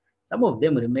says some of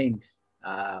them remained,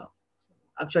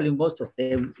 actually most of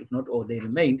them, if not all, they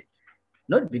remained,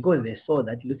 not because they saw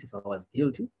that Lucifer was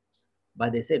guilty,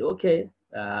 but they said, okay,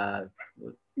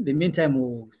 in the meantime,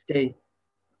 we'll stay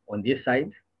on this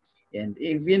side. And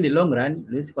if in the long run,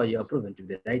 Lucifer, you are proven to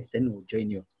be right, then we'll join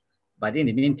you. But in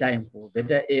the meantime, we'll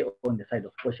better err on the side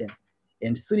of caution.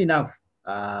 And soon enough,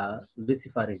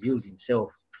 Lucifer revealed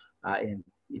himself, and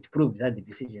it proved that the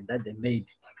decision that they made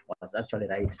was actually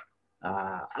right.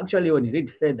 Actually, when you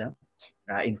read further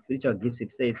in spiritual gifts, it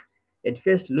says, at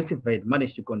first, Lucifer had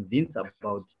managed to convince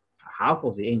about half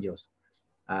of the angels.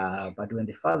 But when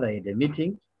the Father had a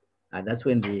meeting, that's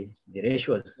when the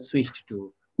ratio was switched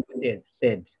to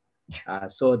third.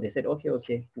 So they said,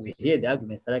 okay, we hear the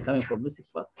arguments that are coming from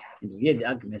Lucifer, and we hear the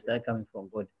arguments that are coming from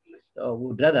God. So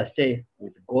we'd rather stay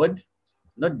with God,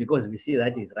 not because we see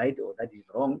that is right or that is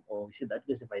wrong, or we see that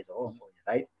Lucifer is wrong or is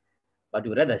right, but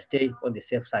we'd rather stay on the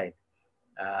safe side.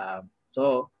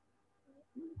 So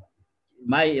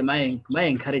my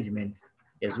encouragement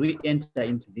as we enter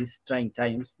into these trying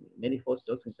times, many false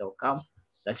doctrines shall come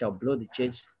that shall blow the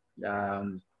church.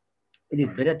 It is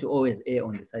better to always err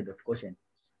on the side of caution.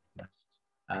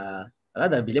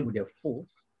 Rather be labeled a fool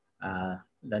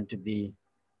than to be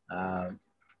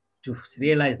to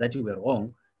realize that you were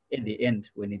wrong at the end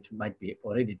when it might be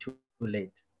already too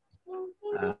late.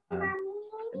 I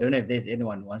don't know if there's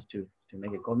anyone who wants to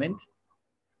make a comment.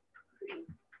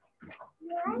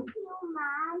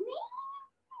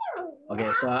 Okay,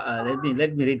 so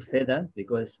let me read further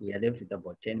because we are left with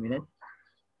about 10 minutes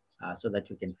so that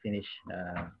we can finish.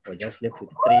 We're just left with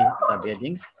 3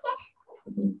 subheadings.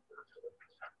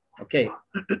 Okay,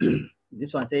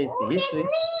 this one says the history.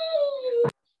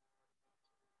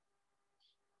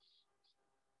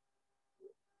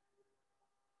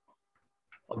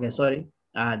 Okay, sorry.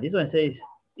 This one says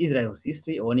Israel's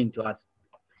history warning to us.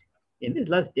 In these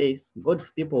last days, God's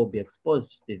people will be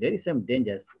exposed to the very same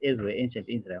dangers as were ancient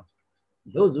Israel.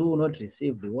 Those who will not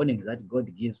receive the warnings that God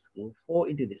gives will fall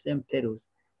into the same perils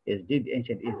as did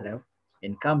ancient Israel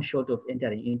and come short of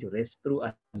entering into rest through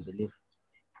unbelief.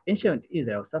 Ancient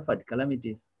Israel suffered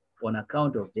calamities on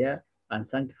account of their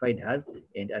unsanctified hearts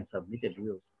and unsubmitted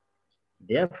wills.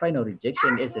 Their final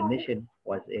rejection as a nation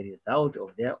was a result of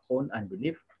their own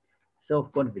unbelief,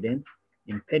 self-confidence,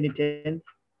 impenitence,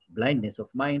 blindness of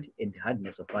mind, and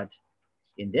hardness of heart.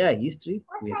 In their history,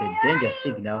 we have a danger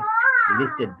signal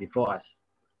listed before us.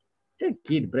 Take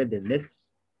heed, brethren, lest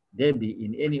there be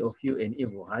in any of you an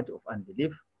evil heart of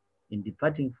unbelief in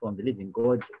departing from the living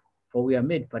God, for we are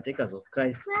made partakers of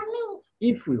Christ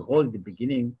if we hold the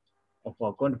beginning of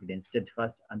our confidence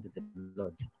steadfast unto the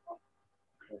Lord.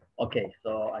 Okay,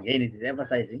 so again, it is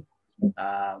emphasizing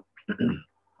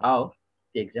how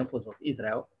the examples of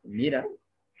Israel mirror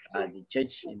the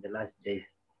church in the last days.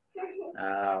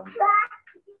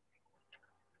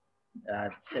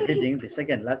 Reading the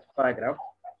second last paragraph,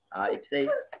 it says,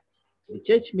 the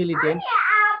church militant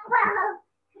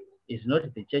is not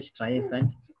the church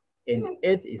triumphant, and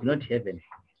earth is not heaven.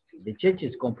 The church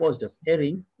is composed of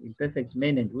erring, imperfect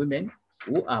men and women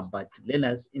who are but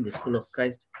learners in the school of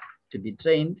Christ, to be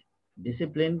trained,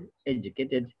 disciplined,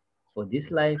 educated for this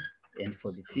life and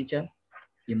for the future,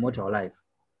 immortal life.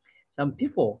 Some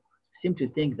people seem to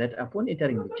think that upon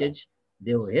entering the church,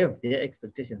 they will have their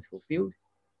expectations fulfilled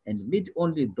and meet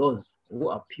only those who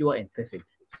are pure and perfect.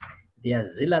 They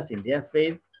are zealous in their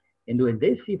faith, and when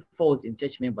they see faults in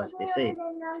church members, they say,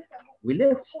 we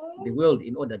left the world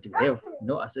in order to have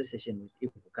no association with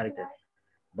evil characters.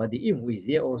 But the evil is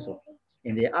here also.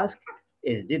 And they ask,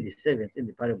 as did the servants in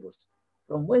the parables,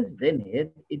 from whence then hath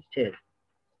it turned?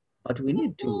 But we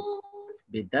need to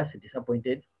be thus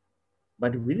disappointed.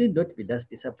 But we need not be thus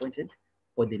disappointed,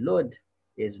 for the Lord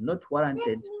has not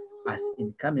warranted us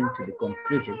in coming to the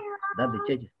conclusion that the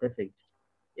church is perfect,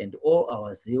 and all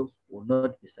our zeal will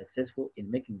not be successful in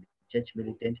making the church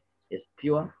militant as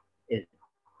pure as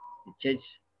the church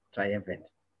triumphant.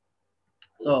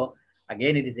 So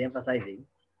again, it is emphasizing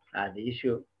the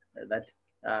issue that,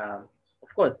 of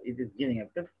course, it is giving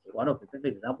one of the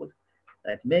perfect examples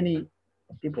that many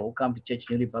people who come to church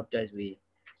newly baptized,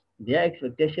 their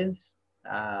expectations,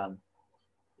 um,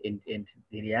 in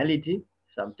the reality,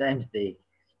 sometimes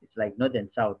it's like north and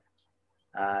south.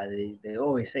 They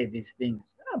always say these things,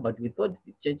 but we thought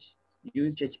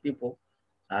you church people,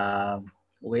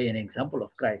 were an example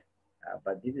of Christ.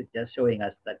 But this is just showing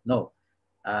us that no,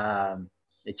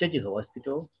 the church is a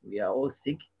hospital. We are all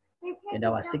sick, and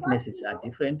our sicknesses are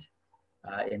different,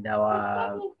 and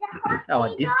our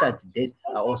discharge dates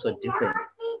are also different.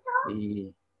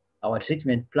 Our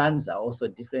treatment plans are also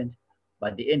different,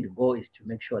 but the end goal is to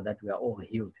make sure that we are all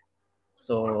healed.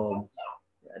 So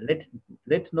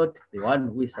let not the one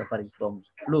who is suffering from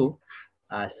flu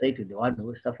say to the one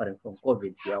who is suffering from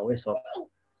COVID, you are worse off,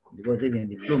 because even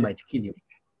the flu might kill you.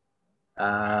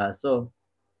 So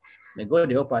may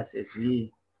God help us as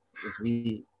we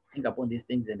think upon these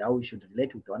things and how we should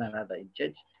relate with one another in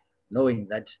church, knowing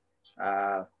that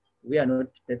we are not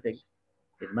perfect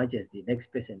as much as the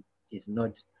next person is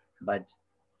not, but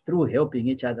through helping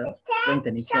each other,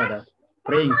 strengthening each other,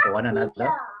 praying for one another,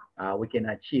 we can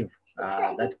achieve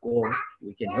that goal.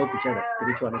 We can help each other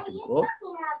spiritually to grow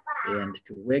and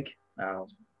to work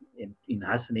in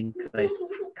hastening Christ's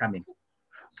coming.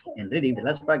 And reading the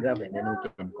last paragraph, and then we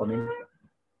can comment.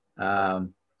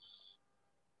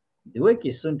 The work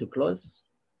is soon to close.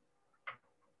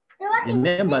 The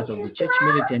members of the church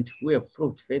militant who have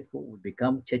proved faithful will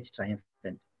become church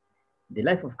triumphant. The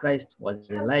life of Christ was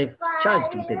a life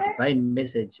charged with the divine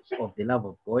message of the love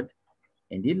of God,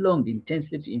 and he longed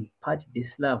intensely to impart this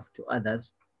love to others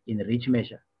in rich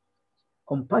measure.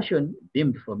 Compassion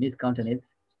beamed from his countenance,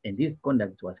 and his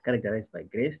conduct was characterized by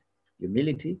grace,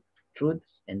 humility, truth,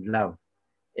 and love.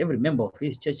 Every member of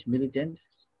his church militant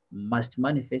must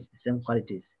manifest the same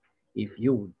qualities if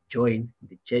you would join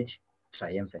the church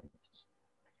triumphant.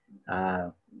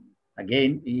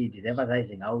 Again, it is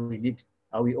emphasizing how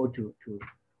we ought to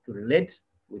relate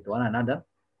with one another,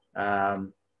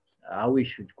 how we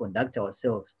should conduct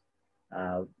ourselves,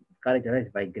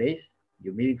 characterized by grace,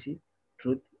 humility,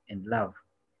 truth, and love.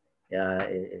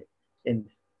 And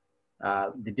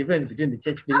the difference between the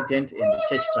church militant and the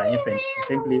church triumphant is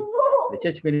simply the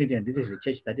church militant. This is the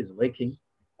church that is working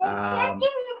to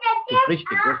preach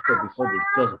the gospel before the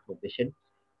close of probation,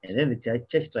 and then the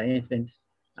church triumphant.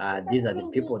 These are the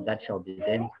people that shall be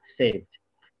then saved.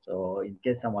 So, in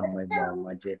case someone might have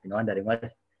been wondering what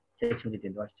church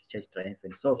militant, what church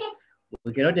triumphant. So,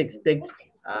 we cannot expect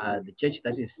the church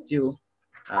that is still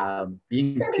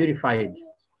being purified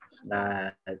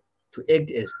to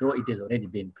act as though it has already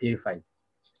been purified.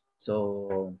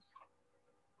 So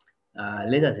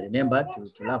let us remember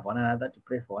to love one another, to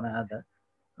pray for one another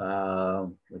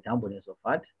with humbleness of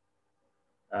heart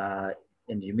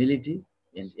and humility,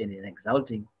 and in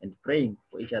exalting and praying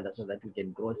for each other so that we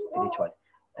can grow spiritually.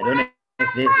 I don't know if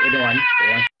there's anyone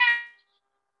who wants.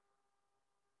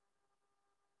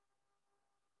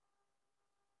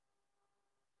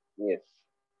 Yes.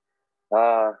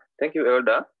 Thank you,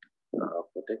 Elder,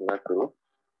 for taking us through.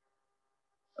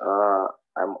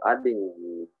 I'm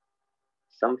adding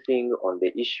something on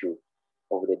the issue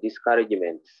of the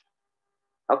discouragements.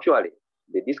 Actually,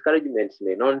 the discouragements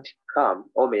may not come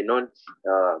or may not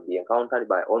be encountered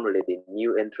by only the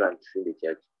new entrants in the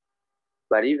church,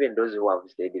 but even those who have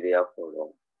stayed there for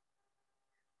long.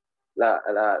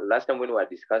 Last time when we were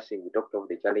discussing, we talked of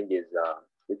the challenges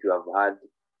which we have had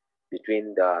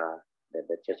between the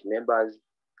church members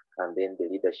and then the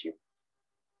leadership.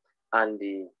 And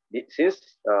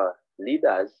since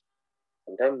leaders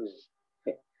sometimes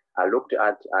are looked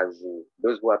at as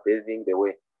those who are paving the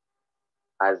way,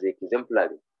 as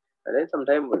exemplary, and then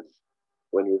sometimes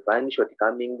when we find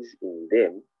shortcomings in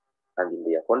them and in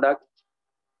their conduct,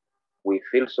 we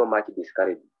feel so much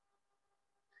discouraged.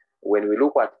 When we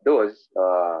look at those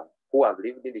who have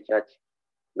lived in the church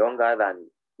longer than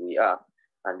we are,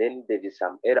 and then there is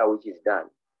some error which is done,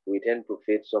 we tend to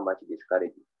feel so much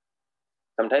discouraged.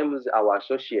 Sometimes our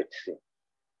associates,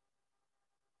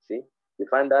 see, we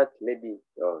find that maybe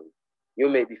you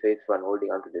may be faithful and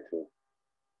holding on to the truth,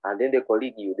 and then the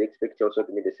colleague you expect also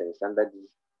to meet the same standards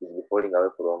is falling away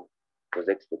from those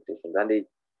expectations, and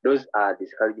those are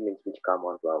discouragements which come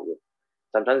onto our way.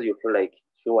 Sometimes you feel like,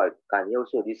 sure, can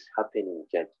also this happen in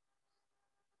church?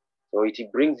 So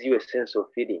it brings you a sense of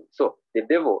feeling. So the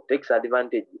devil takes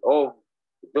advantage of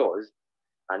those,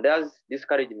 and as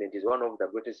discouragement is one of the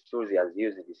greatest tools he has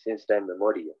used since time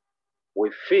memorial.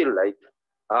 we feel like,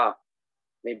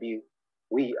 maybe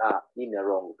we are in a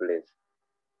wrong place.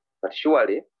 But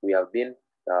surely we have been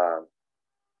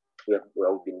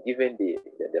given the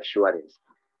assurance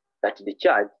that the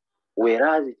church,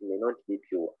 whereas it may not be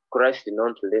pure, Christ is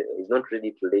not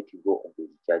ready to let go of his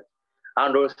church.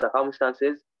 Under all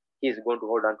circumstances, he is going to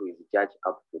hold on to his church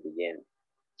up to the end.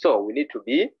 So we need to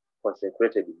be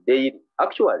consecrated daily.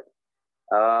 Actually,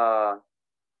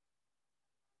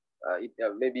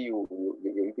 maybe you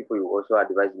people, you also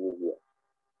advise me here.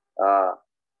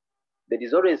 There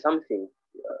is always something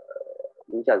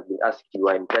which has been asked. You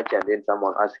are in church and then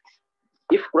someone asks,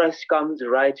 if Christ comes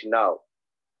right now,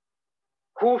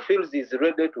 who feels is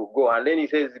ready to go? And then he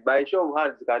says, by show of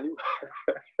hands, can you?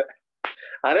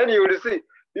 And then you will see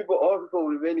all people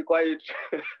will remain quiet,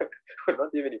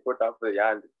 not even put up the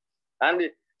hand.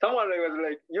 And someone was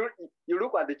like, you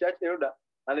look at the church elder,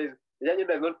 and the church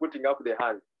elder is not putting up the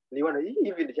hand. And you wonder,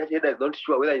 even the church elder is not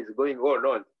sure whether it's going on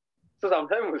or not. So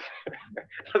sometimes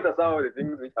those are some of the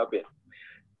things which happen.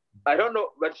 I don't know,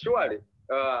 but surely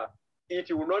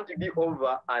it will not be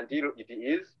over until it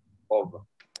is over.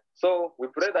 So we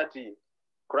pray that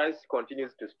Christ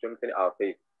continues to strengthen our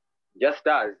faith, just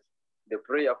as the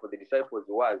prayer for the disciples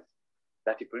was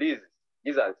that, please,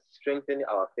 Jesus, strengthen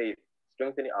our faith,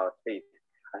 strengthen our faith.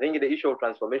 I think the issue of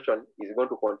transformation is going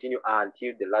to continue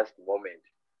until the last moment,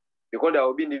 because there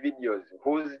will be individuals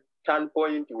whose turn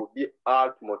point will be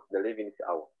almost the 11th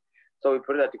hour. So we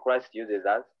pray that Christ uses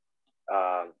us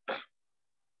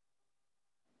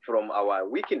from our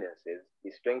weaknesses.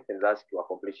 He strengthens us to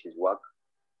accomplish his work.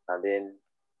 And then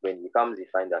when he comes, he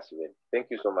finds us ready. Thank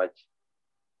you so much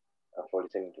for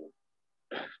listening to me.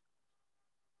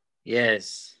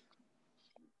 Yes.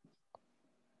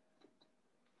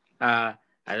 I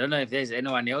don't know if there's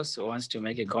anyone else who wants to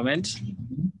make a comment.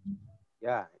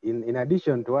 Yeah, in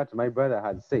addition to what my brother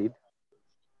has said,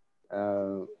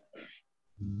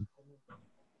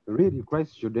 really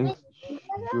Christ should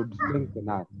strengthen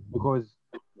us, because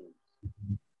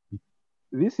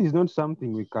this is not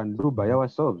something we can do by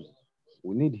ourselves.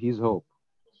 We need his help.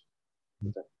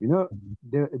 You know,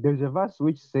 there's a verse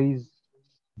which says,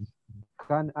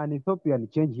 can an Ethiopian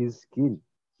change his skin?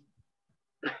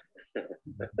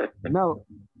 Now,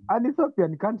 an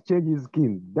Ethiopian can't change his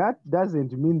skin. That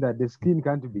doesn't mean that the skin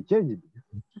can't be changed.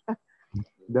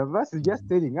 The verse is just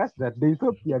telling us that the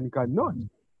Ethiopian cannot,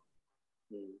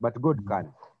 but God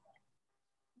can.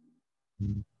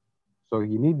 So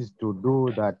he needs to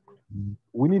do that.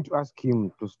 We need to ask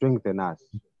him to strengthen us.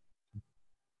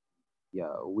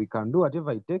 Yeah, we can do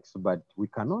whatever it takes, but we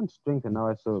cannot strengthen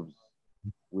ourselves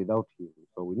without him.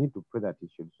 So we need to pray that he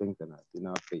should strengthen us in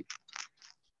our faith.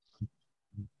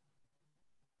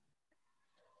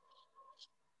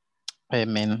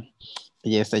 Amen.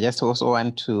 Yes, I just also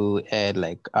want to add,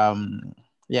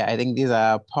 yeah, I think these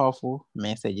are powerful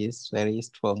messages, very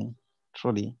strong,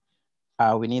 truly.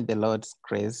 We need the Lord's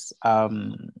grace.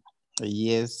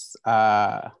 Yes,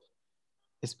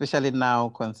 especially now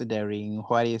considering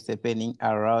what is happening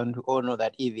around. We all know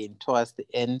that even towards the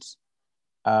end,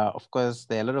 of course,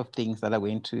 there are a lot of things that are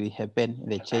going to happen in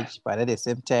the church, but at the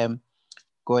same time,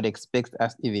 God expects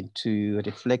us even to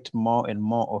reflect more and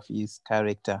more of his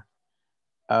character.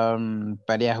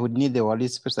 But yeah, we need the Holy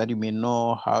Spirit that you may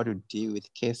know how to deal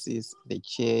with cases, the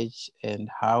church, and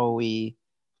how we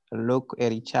look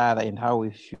at each other and how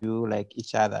we feel like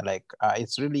each other.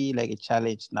 It's really like a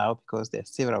challenge now, because there are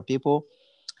several people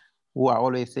who are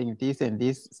always saying this and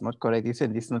this is not correct, this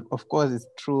and this not. Of course, it's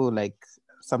true. Like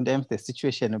sometimes the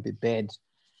situation will be bad,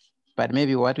 but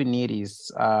maybe what we need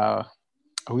is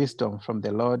wisdom from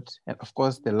the Lord, and of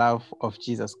course the love of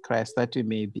Jesus Christ, that we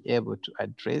may be able to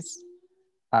address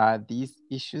these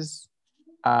issues,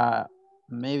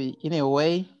 maybe in a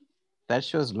way that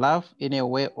shows love, in a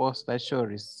way also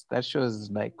that shows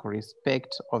like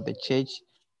respect of the church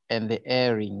and the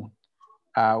erring.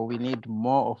 We need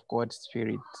more of God's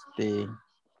Spirit there,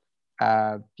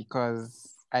 because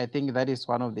I think that is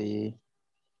one of the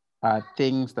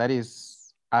things that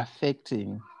is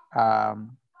affecting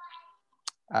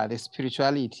the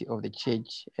spirituality of the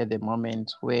church at the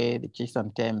moment, where the church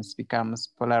sometimes becomes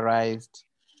polarized.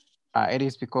 It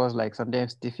is because like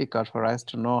sometimes it's difficult for us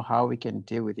to know how we can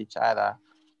deal with each other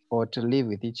or to live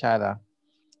with each other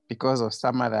because of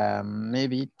some other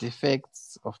maybe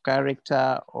defects of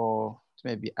character or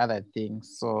maybe other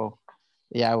things. So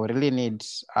yeah, we really need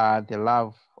the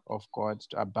love of God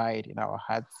to abide in our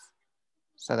hearts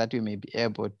so that we may be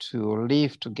able to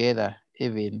live together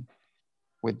even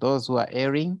with those who are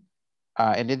erring,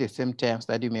 and at the same time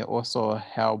that we may also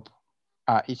help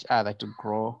each other to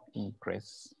grow in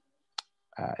grace.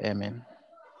 Amen.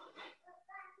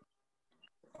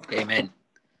 Amen.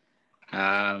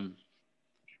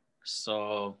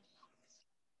 So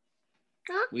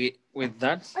with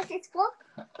that, What's this for?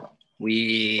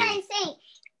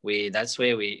 That's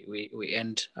where we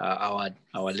end our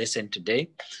lesson today.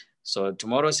 So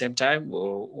tomorrow same time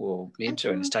we'll meet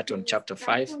and start on chapter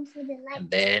 5, and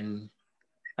then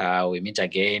we meet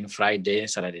again Friday,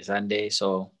 Saturday, Sunday.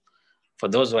 So for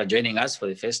those who are joining us for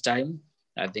the first time,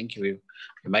 I think we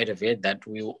might have heard that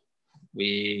we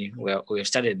have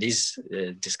started these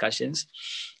discussions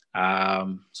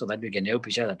so that we can help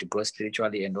each other to grow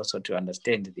spiritually and also to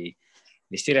understand the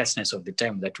seriousness of the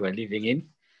time that we're living in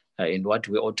and what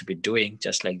we ought to be doing,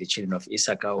 just like the children of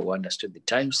Issachar who understood the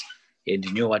times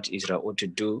and knew what Israel ought to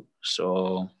do.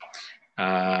 So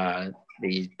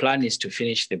the plan is to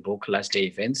finish the book Last Day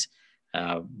Events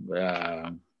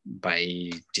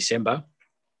by December,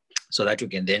 so that we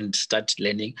can then start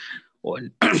learning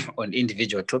on on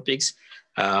individual topics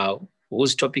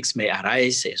whose topics may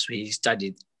arise as we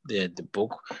study the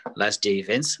book Last Day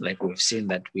Events. Like we've seen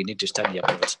that we need to study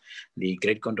about the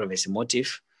Great Controversy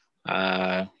motive,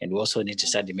 and we also need to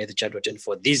study Matthew chapter 10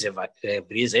 for this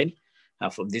reason,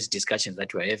 from these discussions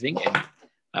that we're having.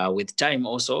 And with time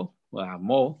also,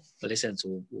 more lessons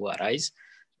will arise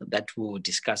that we'll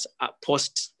discuss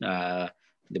post the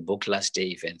book Last Day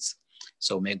Events.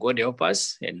 So may God help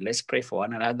us, and let's pray for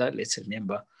one another. Let's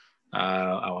remember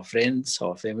our friends,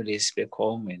 our families back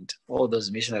home, and all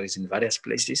those missionaries in various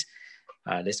places.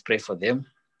 Let's pray for them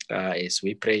as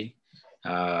we pray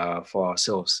for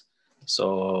ourselves.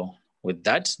 So with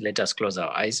that, let us close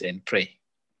our eyes and pray.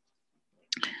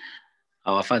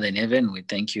 Our Father in heaven, we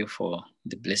thank you for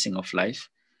the blessing of life.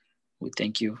 We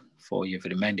thank you for you've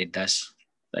reminded us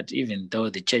that even though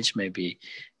the church may be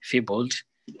feebled,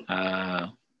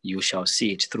 you shall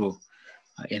see it through,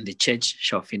 and the church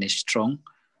shall finish strong.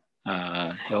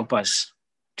 Help us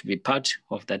to be part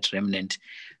of that remnant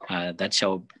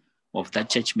of that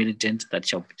church militant that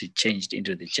shall be changed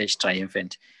into the church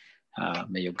triumphant.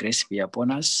 May your grace be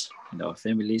upon us and our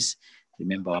families.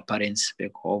 Remember our parents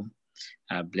back home.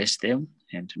 Bless them,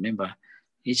 and remember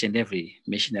each and every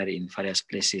missionary in various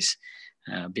places.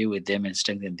 Be with them and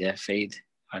strengthen their faith,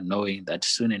 knowing that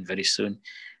soon and very soon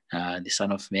the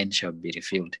Son of Man shall be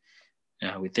revealed.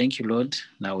 We thank you, Lord.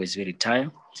 Now as we retire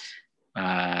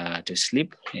to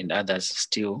sleep, and others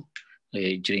still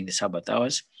during the Sabbath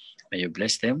hours, may you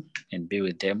bless them and be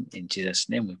with them. In Jesus'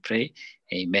 name we pray.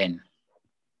 Amen.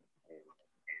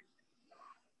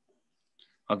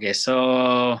 Okay,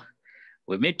 so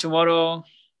we meet tomorrow.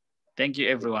 Thank you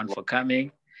everyone for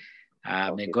coming.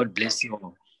 May God bless you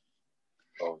all.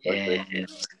 And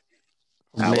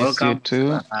welcome you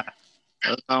too.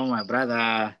 Welcome, my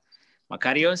brother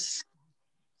Macarius.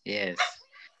 Yes,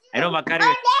 I know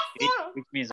Macarius, which means